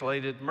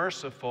translated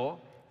merciful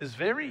is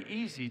very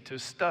easy to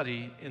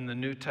study in the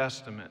New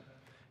Testament.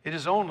 It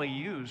is only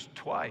used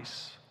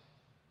twice.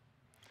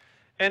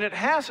 And it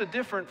has a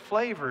different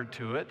flavor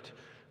to it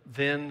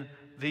than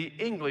the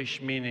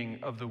English meaning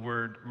of the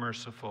word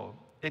merciful.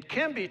 It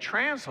can be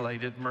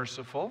translated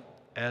merciful,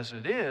 as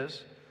it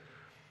is,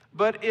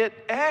 but it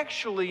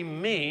actually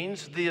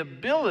means the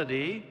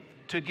ability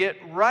to get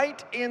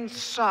right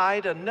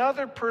inside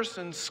another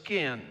person's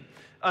skin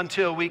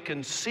until we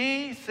can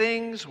see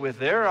things with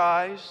their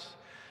eyes,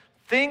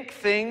 think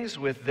things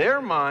with their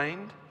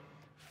mind,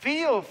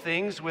 feel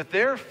things with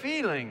their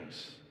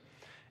feelings.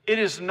 It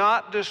is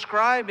not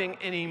describing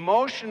an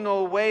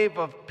emotional wave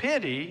of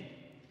pity,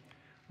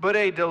 but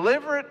a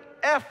deliberate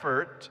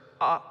effort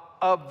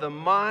of the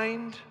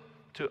mind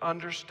to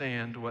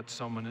understand what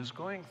someone is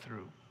going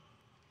through.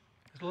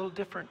 It's a little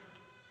different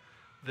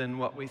than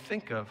what we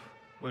think of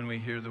when we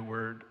hear the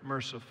word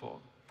merciful.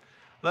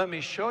 Let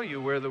me show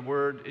you where the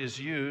word is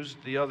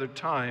used the other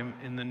time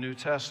in the New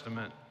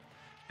Testament.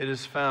 It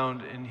is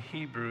found in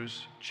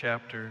Hebrews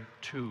chapter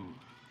 2.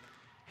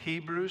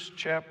 Hebrews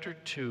chapter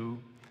 2,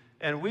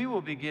 and we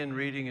will begin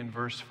reading in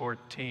verse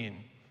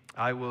 14.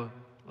 I will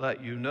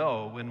let you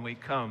know when we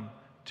come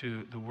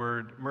to the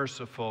word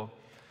merciful.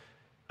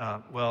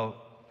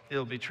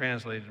 It'll be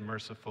translated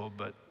merciful,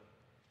 but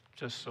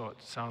just so it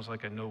sounds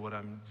like I know what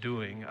I'm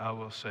doing, I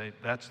will say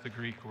that's the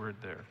Greek word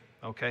there.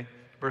 Okay?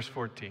 Verse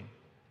 14.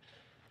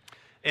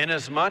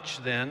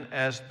 Inasmuch then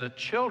as the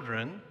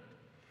children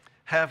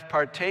have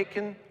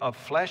partaken of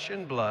flesh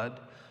and blood,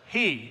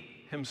 he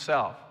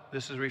himself,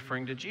 this is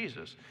referring to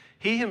Jesus,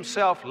 he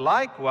himself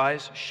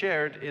likewise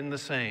shared in the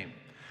same.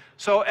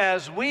 So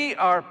as we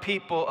are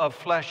people of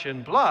flesh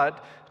and blood,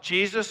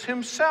 Jesus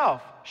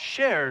himself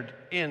shared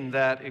in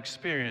that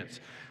experience,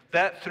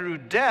 that through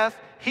death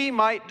he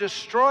might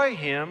destroy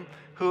him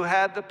who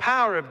had the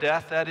power of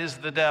death, that is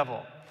the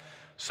devil,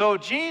 So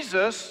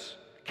Jesus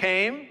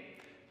came,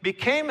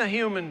 became a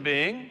human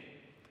being,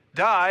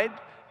 died,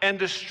 and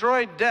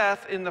destroyed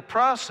death in the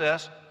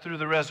process through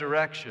the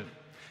resurrection.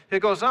 It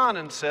goes on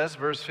and says,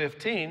 verse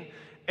 15,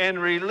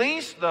 and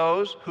released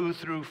those who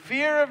through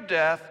fear of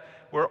death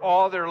were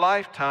all their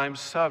lifetime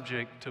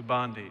subject to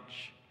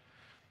bondage.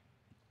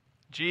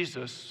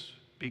 Jesus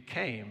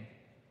became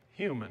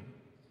human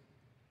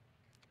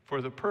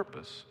for the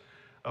purpose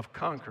of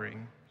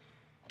conquering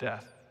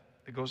death.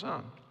 It goes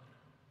on.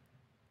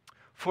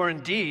 For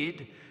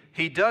indeed,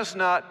 he does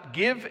not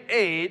give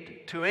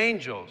aid to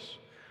angels,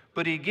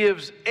 but he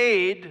gives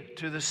aid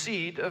to the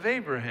seed of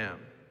Abraham.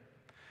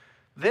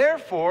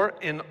 Therefore,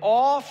 in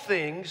all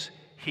things,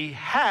 he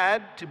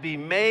had to be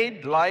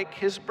made like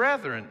his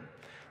brethren,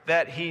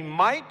 that he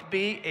might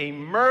be a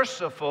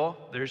merciful,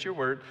 there's your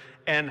word,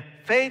 and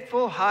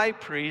faithful high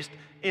priest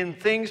in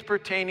things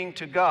pertaining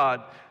to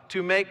God,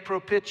 to make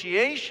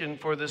propitiation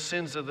for the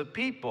sins of the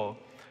people.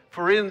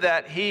 For in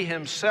that he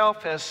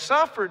himself has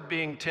suffered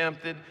being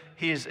tempted,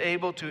 he is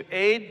able to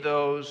aid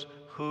those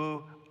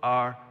who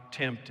are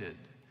tempted.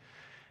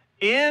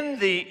 In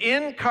the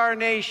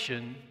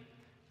incarnation,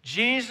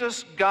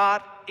 Jesus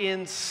got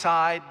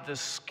inside the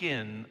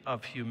skin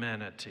of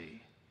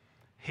humanity.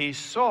 He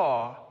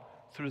saw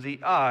through the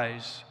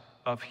eyes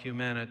of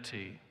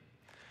humanity.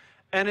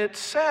 And it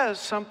says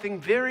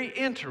something very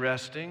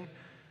interesting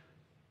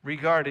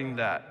regarding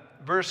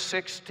that. Verse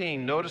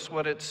 16, notice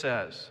what it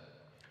says.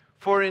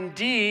 For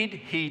indeed,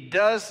 he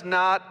does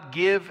not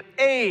give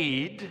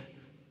aid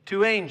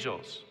to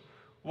angels.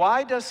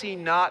 Why does he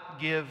not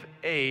give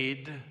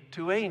aid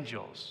to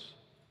angels?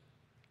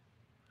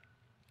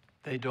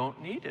 They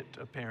don't need it,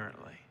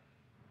 apparently.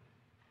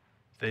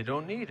 They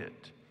don't need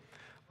it.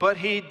 But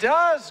he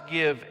does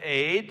give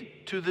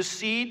aid to the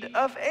seed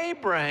of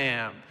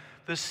Abraham.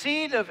 The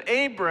seed of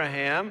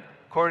Abraham,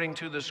 according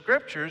to the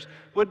scriptures,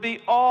 would be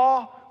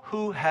all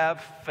who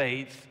have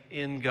faith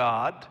in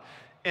God,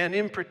 and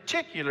in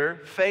particular,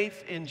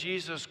 faith in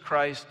Jesus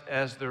Christ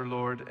as their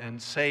Lord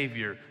and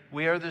Savior.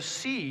 We are the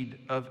seed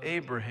of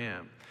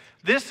Abraham.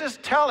 This is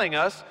telling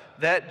us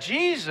that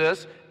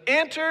Jesus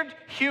entered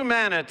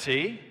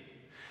humanity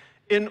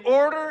in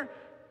order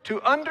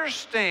to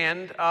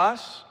understand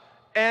us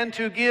and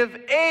to give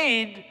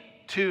aid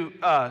to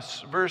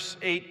us. Verse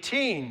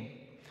 18,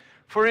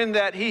 for in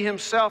that he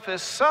himself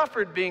has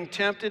suffered being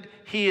tempted,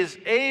 he is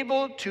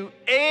able to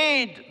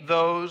aid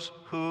those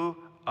who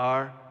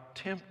are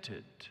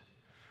tempted.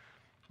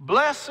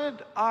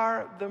 Blessed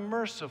are the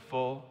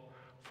merciful,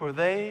 for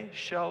they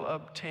shall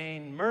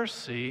obtain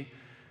mercy,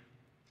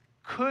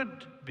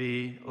 could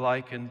be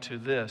likened to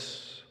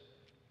this.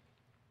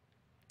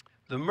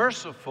 The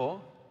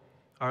merciful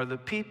are the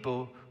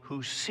people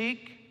who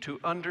seek to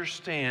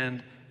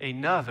understand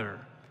another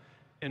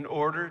in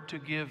order to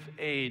give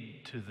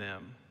aid to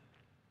them.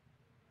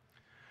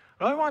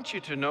 But I want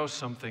you to know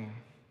something.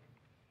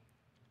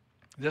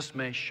 This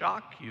may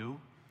shock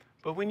you,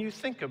 but when you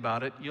think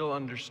about it, you'll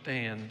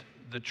understand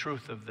the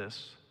truth of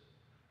this.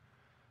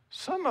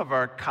 Some of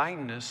our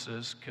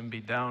kindnesses can be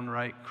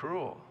downright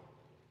cruel.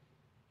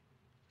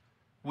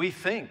 We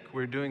think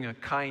we're doing a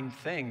kind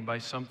thing by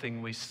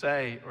something we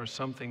say or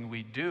something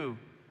we do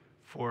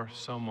for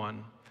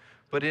someone.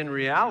 But in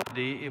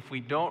reality, if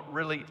we don't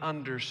really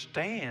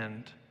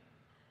understand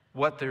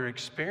what they're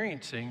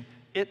experiencing,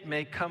 it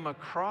may come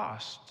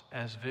across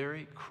as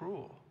very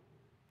cruel.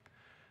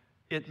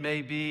 It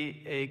may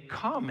be a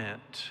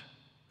comment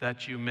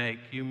that you make.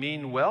 You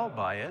mean well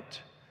by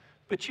it,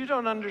 but you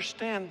don't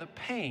understand the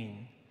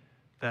pain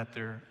that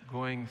they're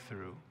going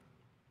through.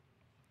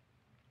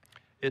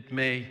 It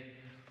may,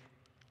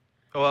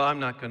 well, I'm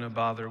not going to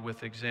bother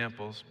with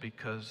examples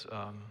because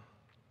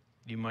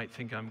you might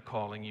think I'm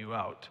calling you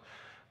out.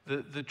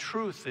 The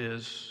truth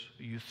is,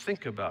 you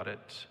think about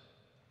it,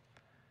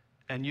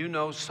 and you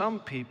know some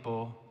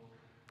people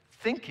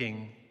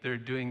thinking they're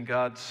doing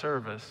God's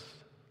service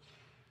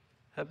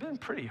have been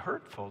pretty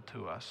hurtful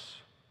to us.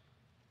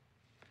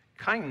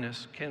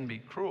 Kindness can be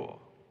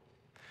cruel.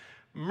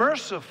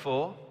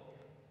 Merciful,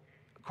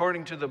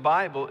 according to the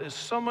Bible, is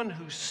someone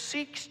who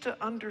seeks to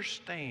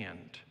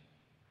understand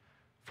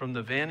from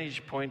the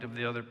vantage point of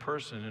the other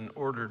person in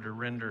order to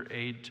render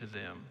aid to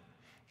them.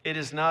 It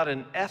is not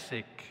an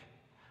ethic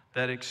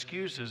that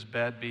excuses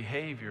bad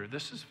behavior.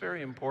 This is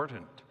very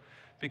important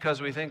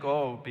because we think,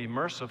 oh, be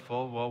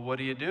merciful. Well, what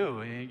do?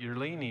 You're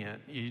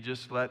lenient. You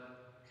just let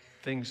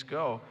things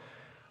go.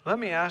 Let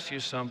me ask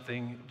you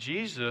something.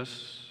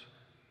 Jesus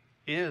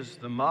is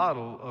the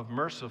model of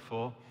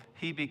merciful.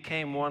 He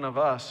became one of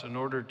us in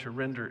order to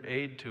render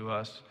aid to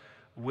us.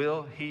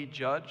 Will he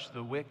judge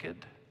the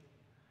wicked?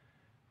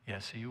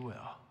 Yes, he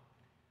will.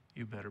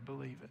 You better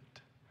believe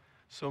it.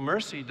 So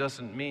mercy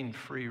doesn't mean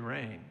free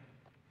rein.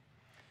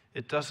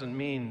 It doesn't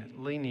mean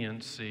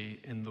leniency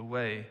in the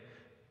way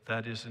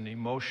that is an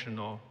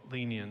emotional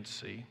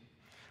leniency.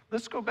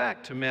 Let's go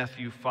back to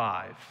Matthew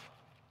 5.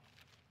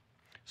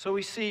 So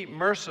we see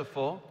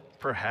merciful,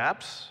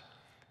 perhaps,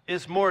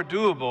 is more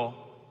doable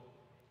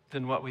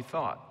than what we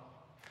thought.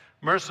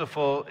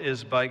 Merciful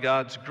is by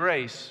God's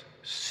grace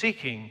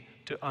seeking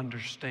to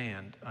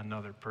understand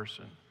another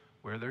person,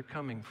 where they're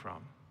coming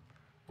from,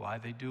 why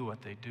they do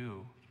what they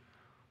do,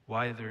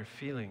 why they're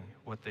feeling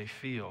what they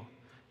feel.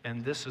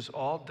 And this is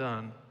all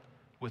done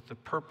with the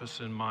purpose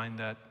in mind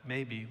that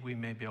maybe we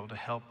may be able to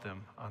help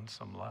them on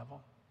some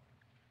level.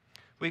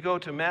 We go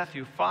to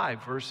Matthew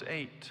 5, verse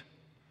 8.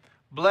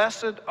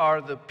 Blessed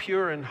are the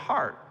pure in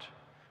heart,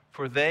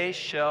 for they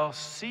shall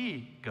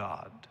see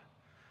God.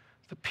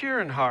 The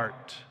pure in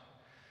heart.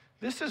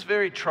 This is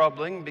very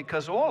troubling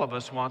because all of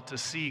us want to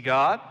see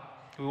God.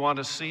 We want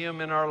to see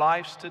Him in our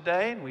lives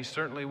today, and we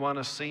certainly want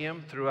to see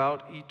Him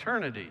throughout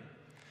eternity.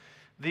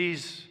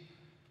 These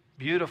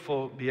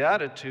beautiful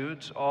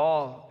Beatitudes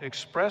all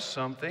express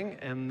something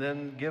and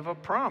then give a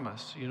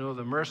promise. You know,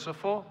 the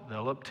merciful,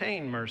 they'll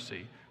obtain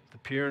mercy. The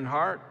pure in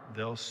heart,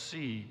 they'll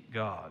see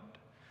God.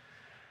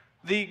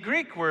 The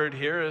Greek word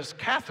here is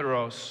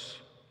katharos.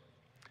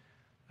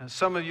 And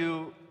some of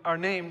you are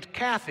named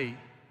Kathy.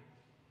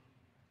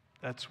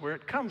 That's where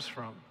it comes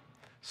from.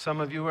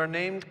 Some of you are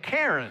named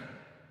Karen.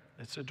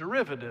 It's a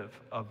derivative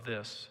of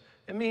this.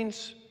 It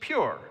means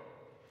pure.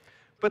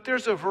 But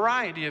there's a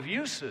variety of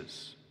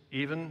uses,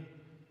 even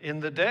in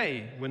the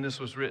day when this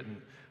was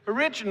written.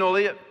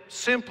 Originally, it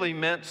simply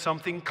meant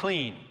something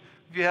clean.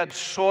 If you had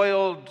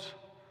soiled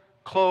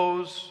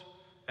clothes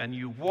and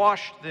you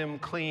washed them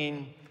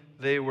clean,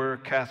 they were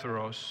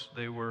katharos,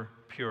 they were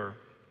pure.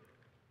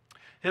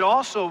 It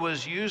also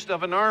was used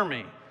of an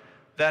army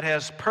that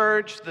has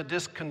purged the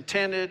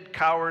discontented,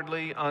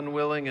 cowardly,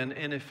 unwilling, and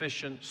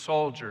inefficient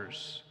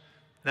soldiers.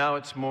 Now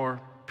it's more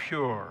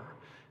pure.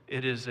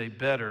 It is a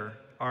better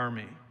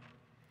army.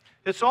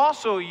 It's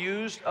also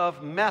used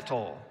of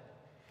metal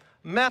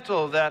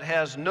that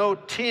has no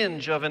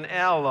tinge of an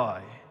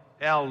alloy.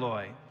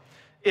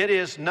 It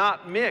is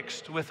not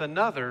mixed with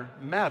another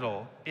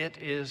metal. It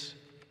is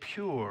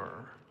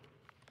pure.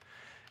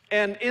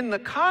 And in the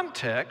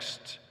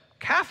context,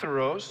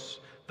 katharos,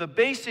 the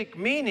basic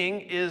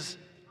meaning is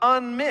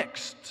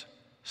unmixed,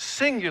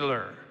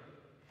 singular.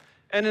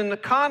 And in the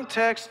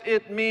context,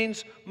 it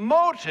means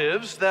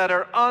motives that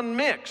are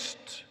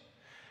unmixed.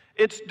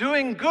 It's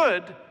doing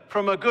good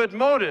from a good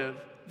motive,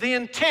 the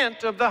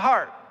intent of the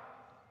heart.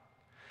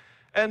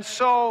 And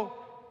so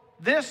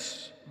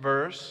this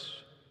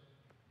verse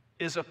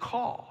is a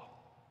call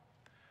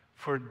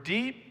for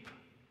deep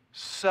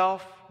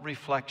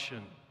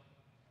self-reflection,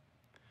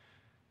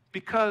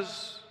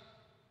 because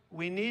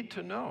we need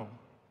to know,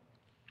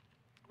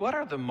 what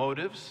are the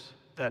motives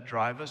that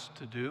drive us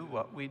to do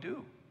what we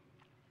do?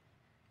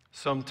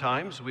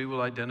 Sometimes we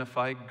will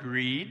identify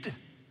greed.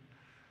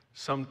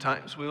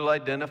 Sometimes we will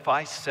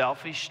identify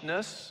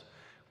selfishness.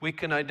 We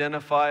can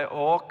identify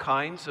all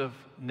kinds of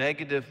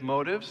negative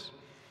motives.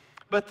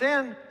 But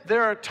then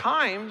there are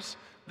times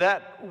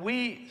that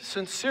we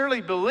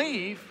sincerely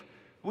believe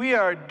we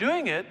are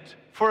doing it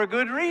for a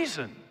good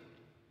reason.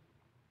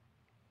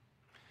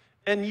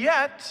 And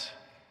yet,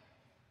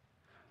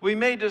 we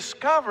may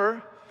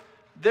discover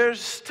there's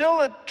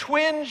still a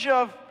twinge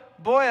of,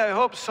 boy, I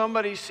hope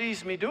somebody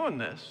sees me doing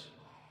this.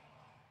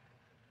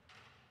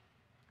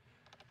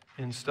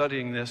 In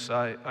studying this,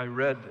 I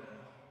read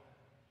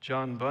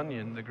John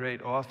Bunyan, the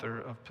great author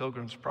of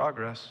Pilgrim's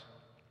Progress,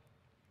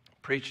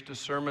 preached a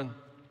sermon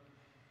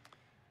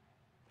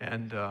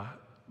and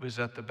was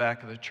at the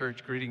back of the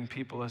church greeting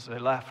people as they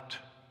left.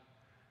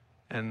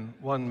 And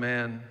one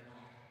man,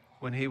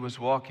 when he was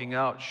walking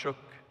out, shook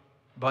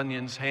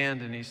Bunyan's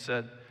hand and he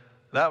said,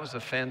 "That was a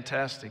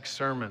fantastic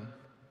sermon."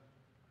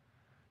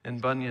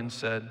 And Bunyan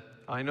said,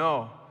 "I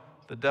know,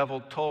 the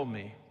devil told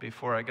me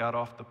before I got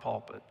off the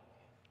pulpit."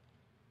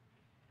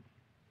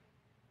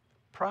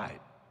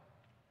 Pride.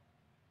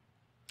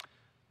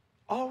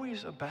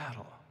 Always a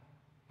battle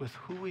with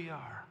who we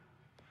are.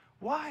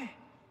 Why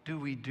do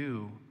we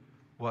do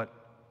what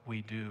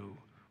we do?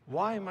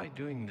 Why am I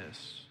doing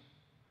this?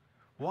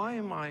 Why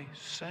am I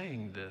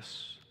saying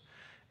this?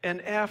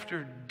 And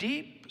after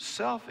deep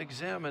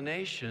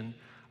self-examination,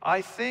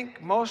 I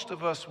think most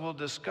of us will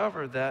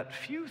discover that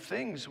few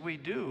things we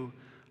do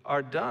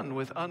are done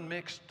with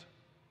unmixed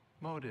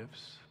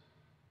motives.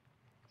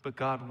 But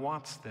God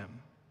wants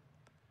them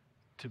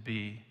to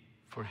be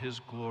for His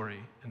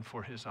glory and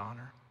for His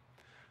honor.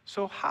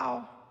 So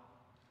how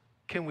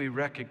can we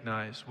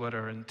recognize what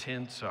our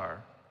intents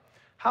are?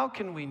 How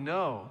can we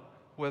know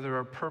whether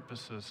our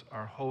purposes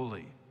are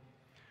holy?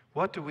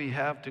 What do we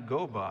have to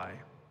go by?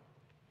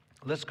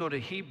 Let's go to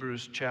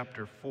Hebrews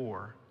chapter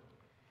 4.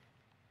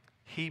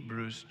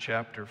 Hebrews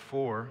chapter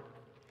 4.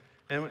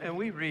 And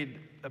we read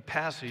a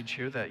passage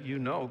here that you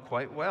know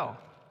quite well,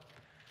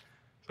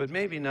 but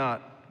maybe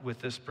not with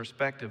this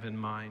perspective in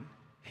mind.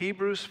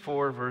 Hebrews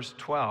 4 verse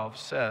 12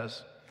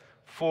 says,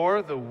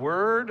 "For the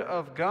word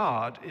of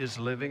God is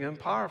living and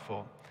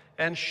powerful,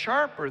 and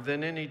sharper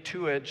than any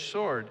two-edged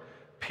sword,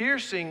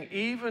 piercing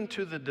even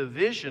to the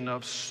division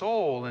of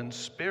soul and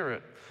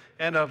spirit,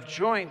 and of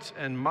joints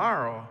and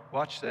marrow,"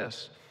 watch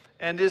this,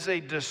 "and is a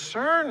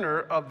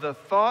discerner of the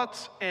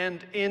thoughts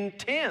and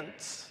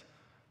intents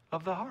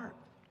of the heart.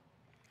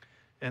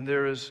 And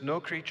there is no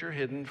creature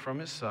hidden from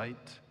His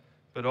sight,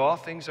 but all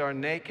things are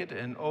naked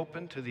and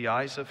open to the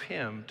eyes of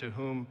him to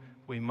whom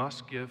we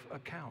must give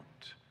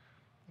account.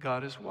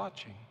 God is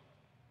watching.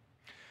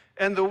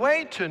 And the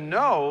way to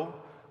know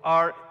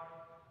our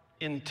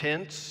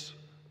intents,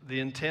 the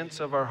intents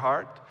of our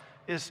heart,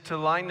 is to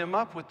line them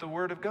up with the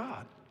Word of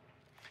God.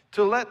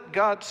 To let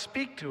God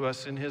speak to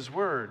us in His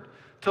Word.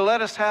 To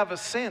let us have a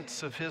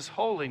sense of His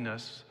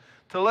holiness.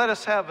 To let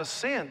us have a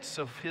sense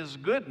of His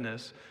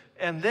goodness.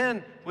 And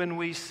then when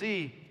we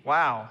see,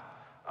 wow,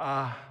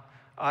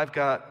 I've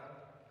got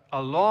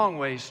a long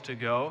ways to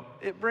go,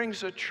 it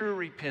brings a true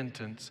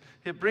repentance.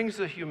 It brings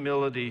the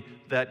humility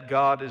that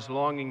God is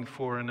longing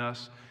for in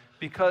us,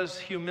 because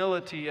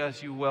humility,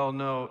 as you well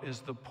know, is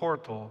the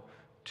portal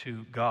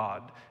to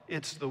God.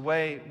 It's the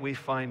way we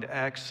find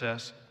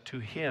access to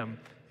Him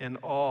in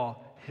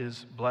all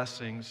His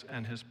blessings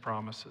and His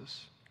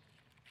promises.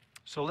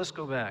 So let's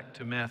go back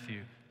to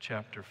Matthew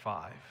chapter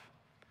 5.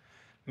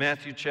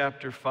 Matthew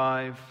chapter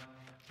 5,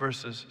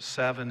 verses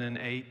 7 and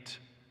 8.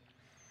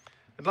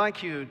 I'd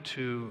like you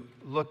to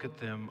look at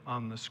them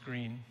on the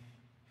screen.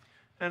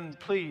 And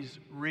please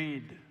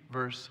read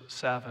verse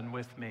 7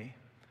 with me.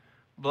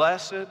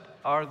 Blessed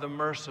are the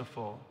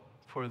merciful,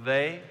 for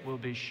they will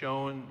be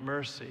shown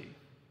mercy.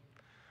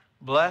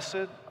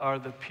 Blessed are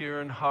the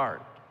pure in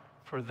heart,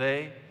 for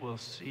they will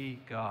see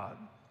God.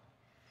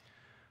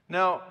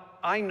 Now,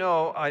 I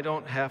know I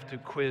don't have to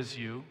quiz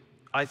you.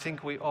 I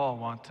think we all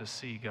want to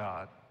see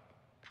God.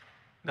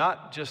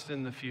 Not just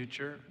in the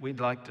future. We'd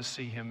like to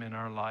see Him in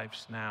our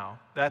lives now.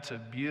 That's a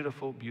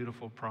beautiful,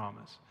 beautiful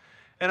promise.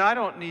 And I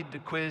don't need to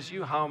quiz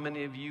you how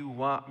many of you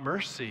want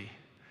mercy.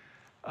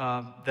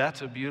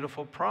 That's a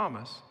beautiful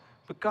promise.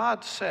 But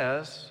God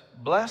says,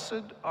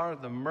 blessed are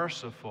the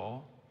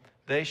merciful,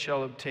 they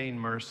shall obtain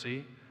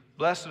mercy.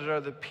 Blessed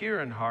are the pure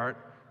in heart,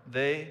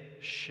 they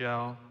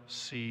shall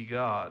see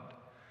God.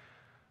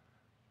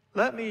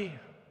 Let me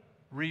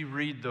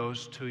reread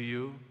those to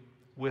you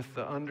with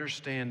the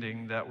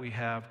understanding that we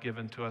have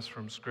given to us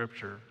from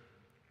Scripture.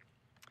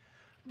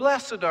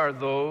 Blessed are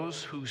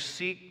those who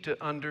seek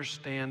to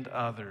understand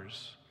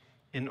others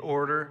in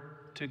order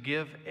to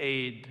give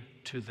aid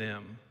to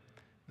them.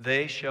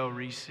 They shall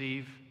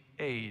receive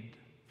aid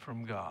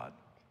from God.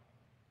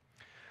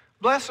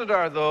 Blessed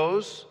are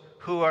those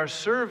who are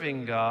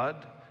serving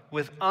God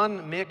with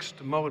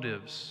unmixed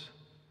motives,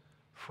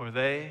 for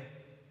they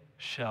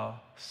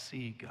shall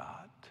see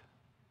God.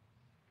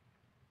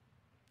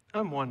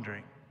 I'm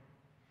wondering,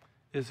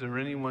 is there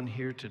anyone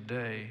here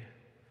today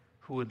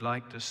who would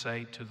like to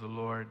say to the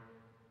Lord,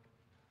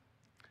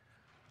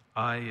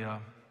 I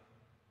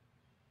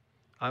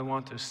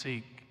want to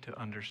seek to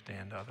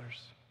understand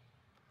others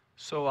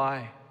so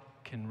I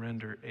can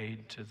render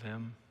aid to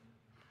them.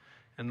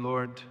 And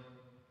Lord,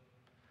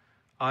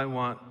 I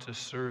want to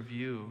serve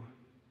you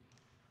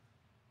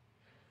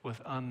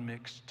with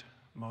unmixed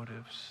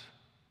motives.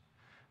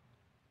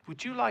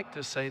 Would you like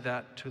to say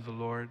that to the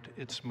Lord?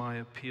 It's my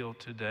appeal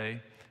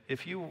today.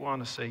 If you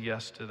want to say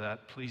yes to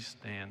that, please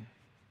stand.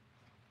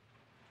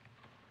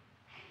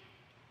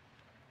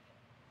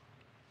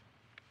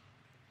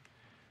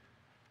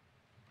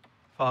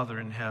 Father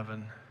in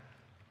heaven,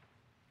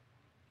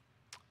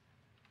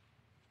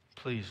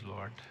 please,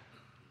 Lord,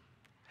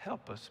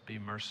 help us be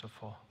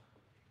merciful.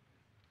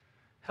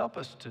 Help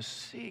us to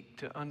seek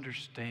to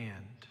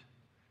understand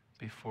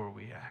before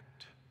we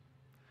act.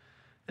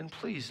 And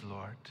please,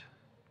 Lord,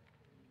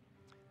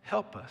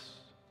 help us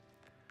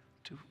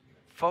to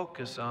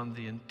focus on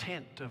the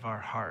intent of our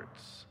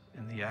hearts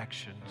in the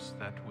actions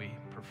that we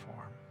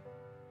perform.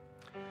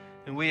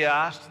 And we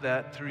ask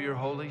that through your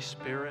Holy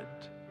Spirit,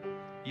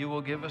 you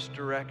will give us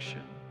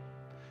direction.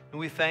 And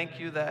we thank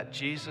you that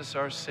Jesus,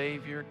 our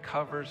Savior,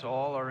 covers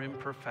all our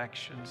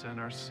imperfections and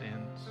our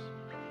sins.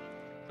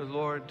 But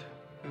Lord,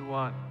 we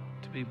want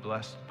to be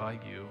blessed by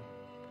you.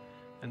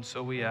 And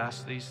so we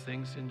ask these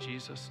things in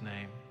Jesus'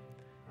 name.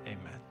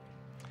 Amen.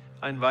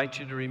 I invite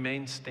you to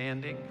remain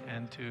standing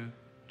and to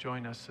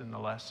join us in the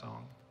last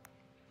song.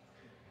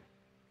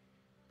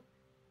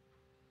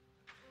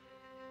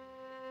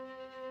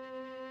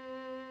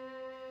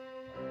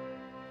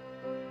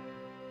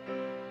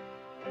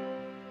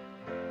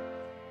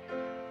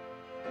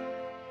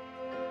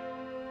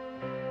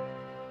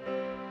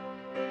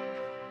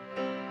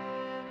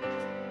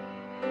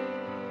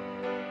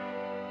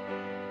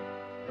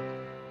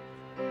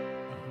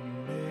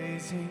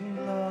 Amazing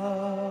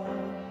love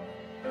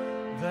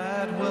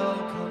that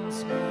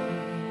welcomes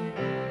me,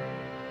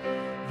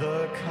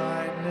 the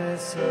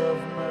kindness of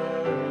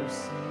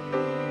mercy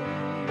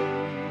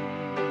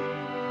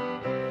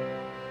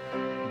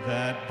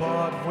that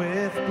bought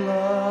with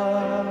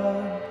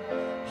blood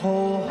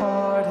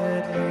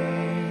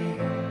wholeheartedly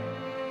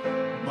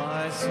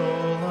my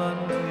soul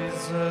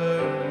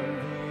undeserving.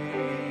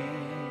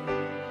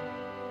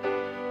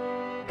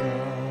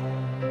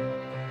 God,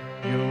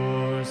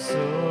 you're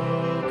so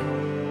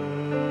good.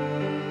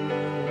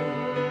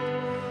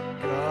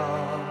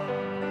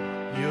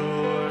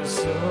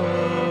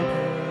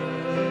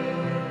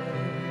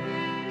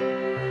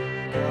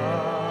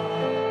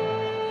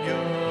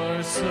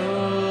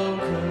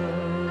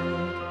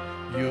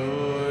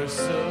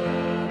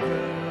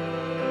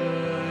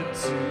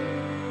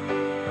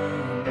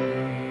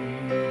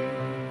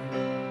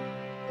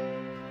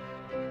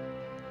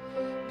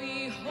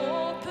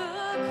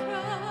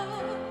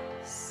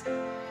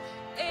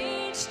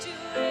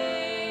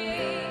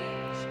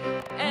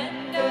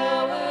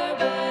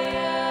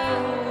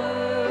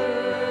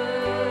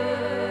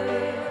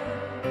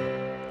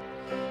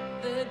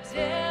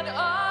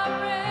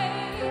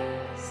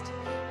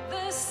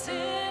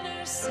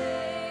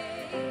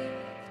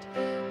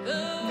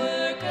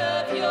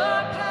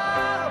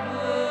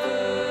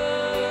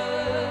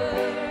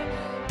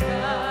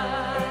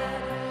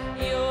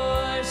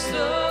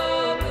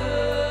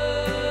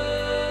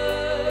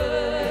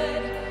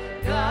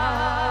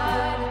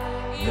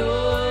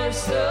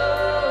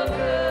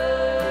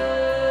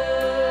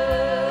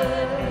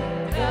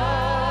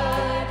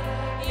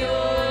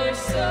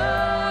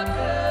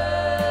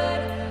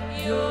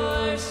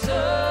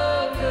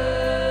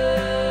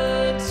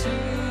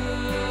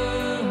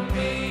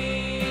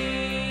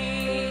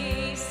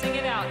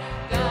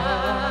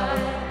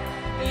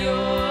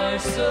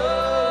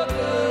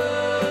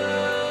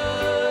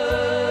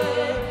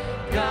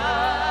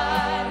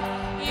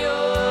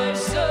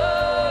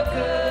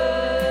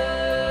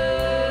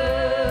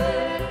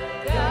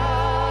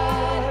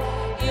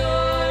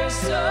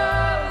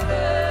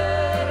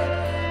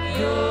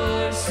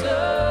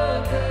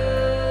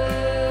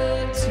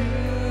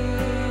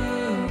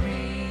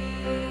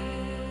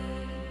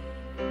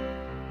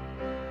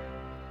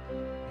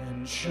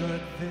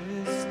 should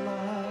this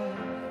life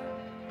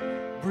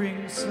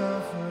bring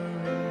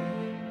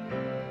suffering,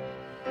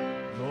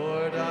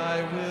 Lord,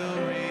 I will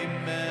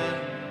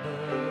remember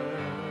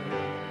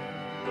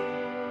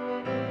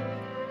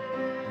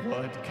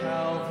what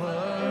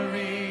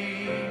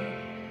Calvary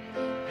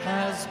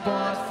has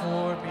bought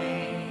for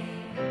me,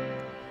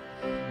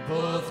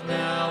 both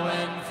now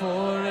and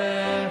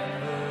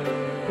forever.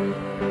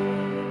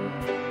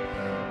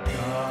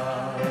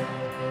 God,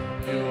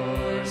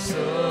 you're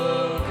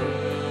so good.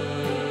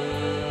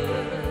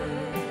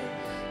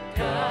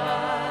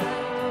 God,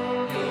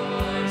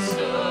 you're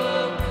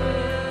so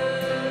good.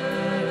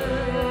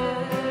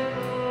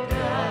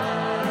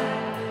 God,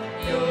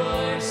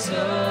 you're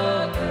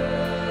so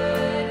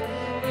good.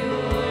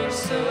 You're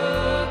so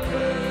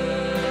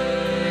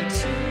good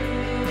to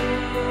me.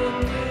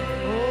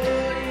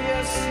 Oh,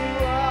 yes, you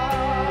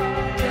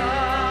are.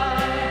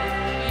 God,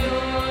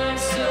 you're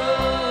so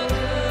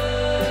good.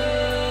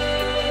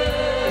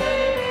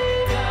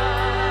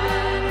 God,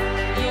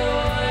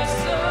 you're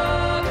so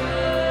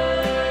good.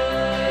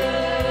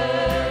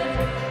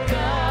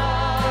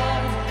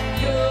 God,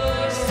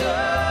 you're so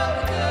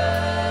good.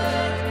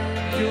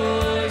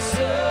 You're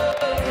so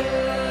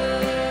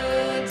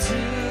good to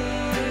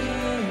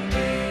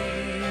me.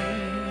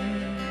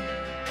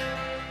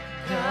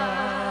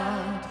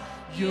 God,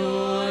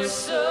 you're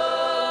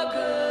so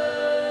good.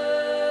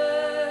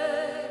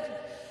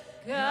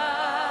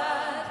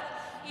 God,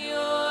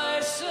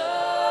 you're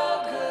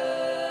so good.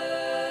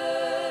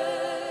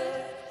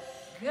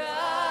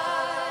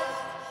 God,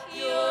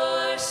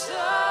 you're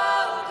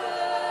so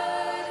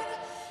good.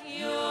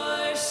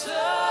 You're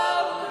so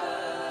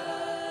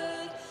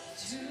good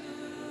to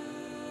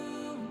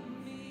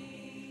me.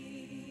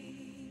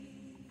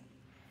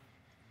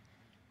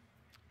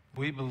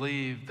 We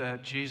believe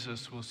that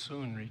Jesus will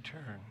soon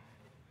return.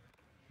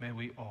 May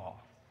we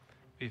all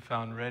be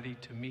found ready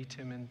to meet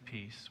him in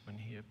peace when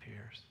he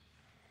appears.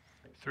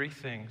 3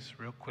 things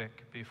real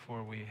quick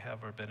before we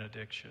have our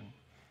benediction.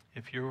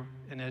 If you're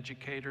an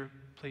educator,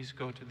 please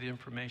go to the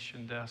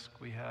information desk.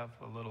 We have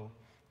a little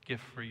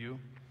gift for you.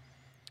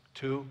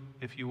 2,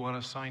 if you want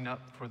to sign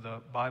up for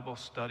the Bible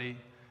study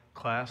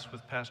class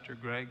with Pastor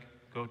Greg,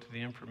 go to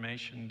the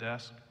information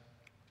desk.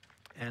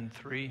 And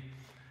 3,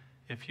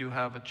 if you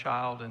have a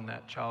child and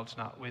that child's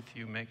not with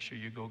you, make sure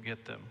you go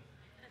get them.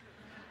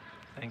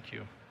 Thank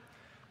you.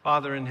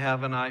 Father in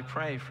heaven, I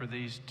pray for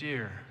these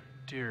dear,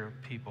 dear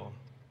people.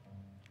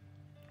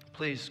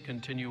 Please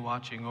continue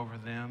watching over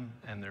them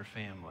and their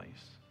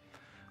families.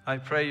 I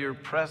pray your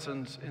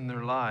presence in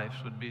their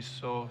lives would be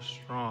so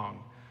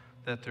strong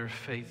that their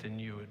faith in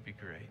you would be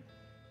great.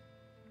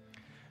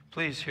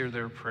 Please hear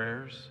their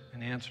prayers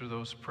and answer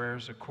those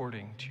prayers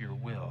according to your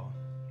will.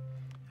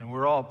 And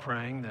we're all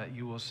praying that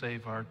you will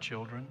save our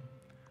children,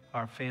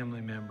 our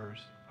family members,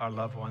 our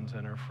loved ones,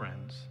 and our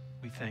friends.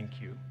 We thank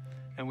you.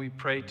 And we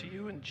pray to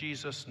you in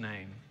Jesus'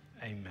 name.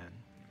 Amen.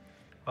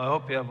 I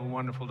hope you have a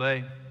wonderful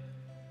day.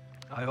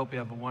 I hope you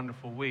have a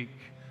wonderful week.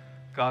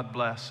 God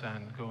bless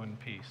and go in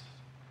peace.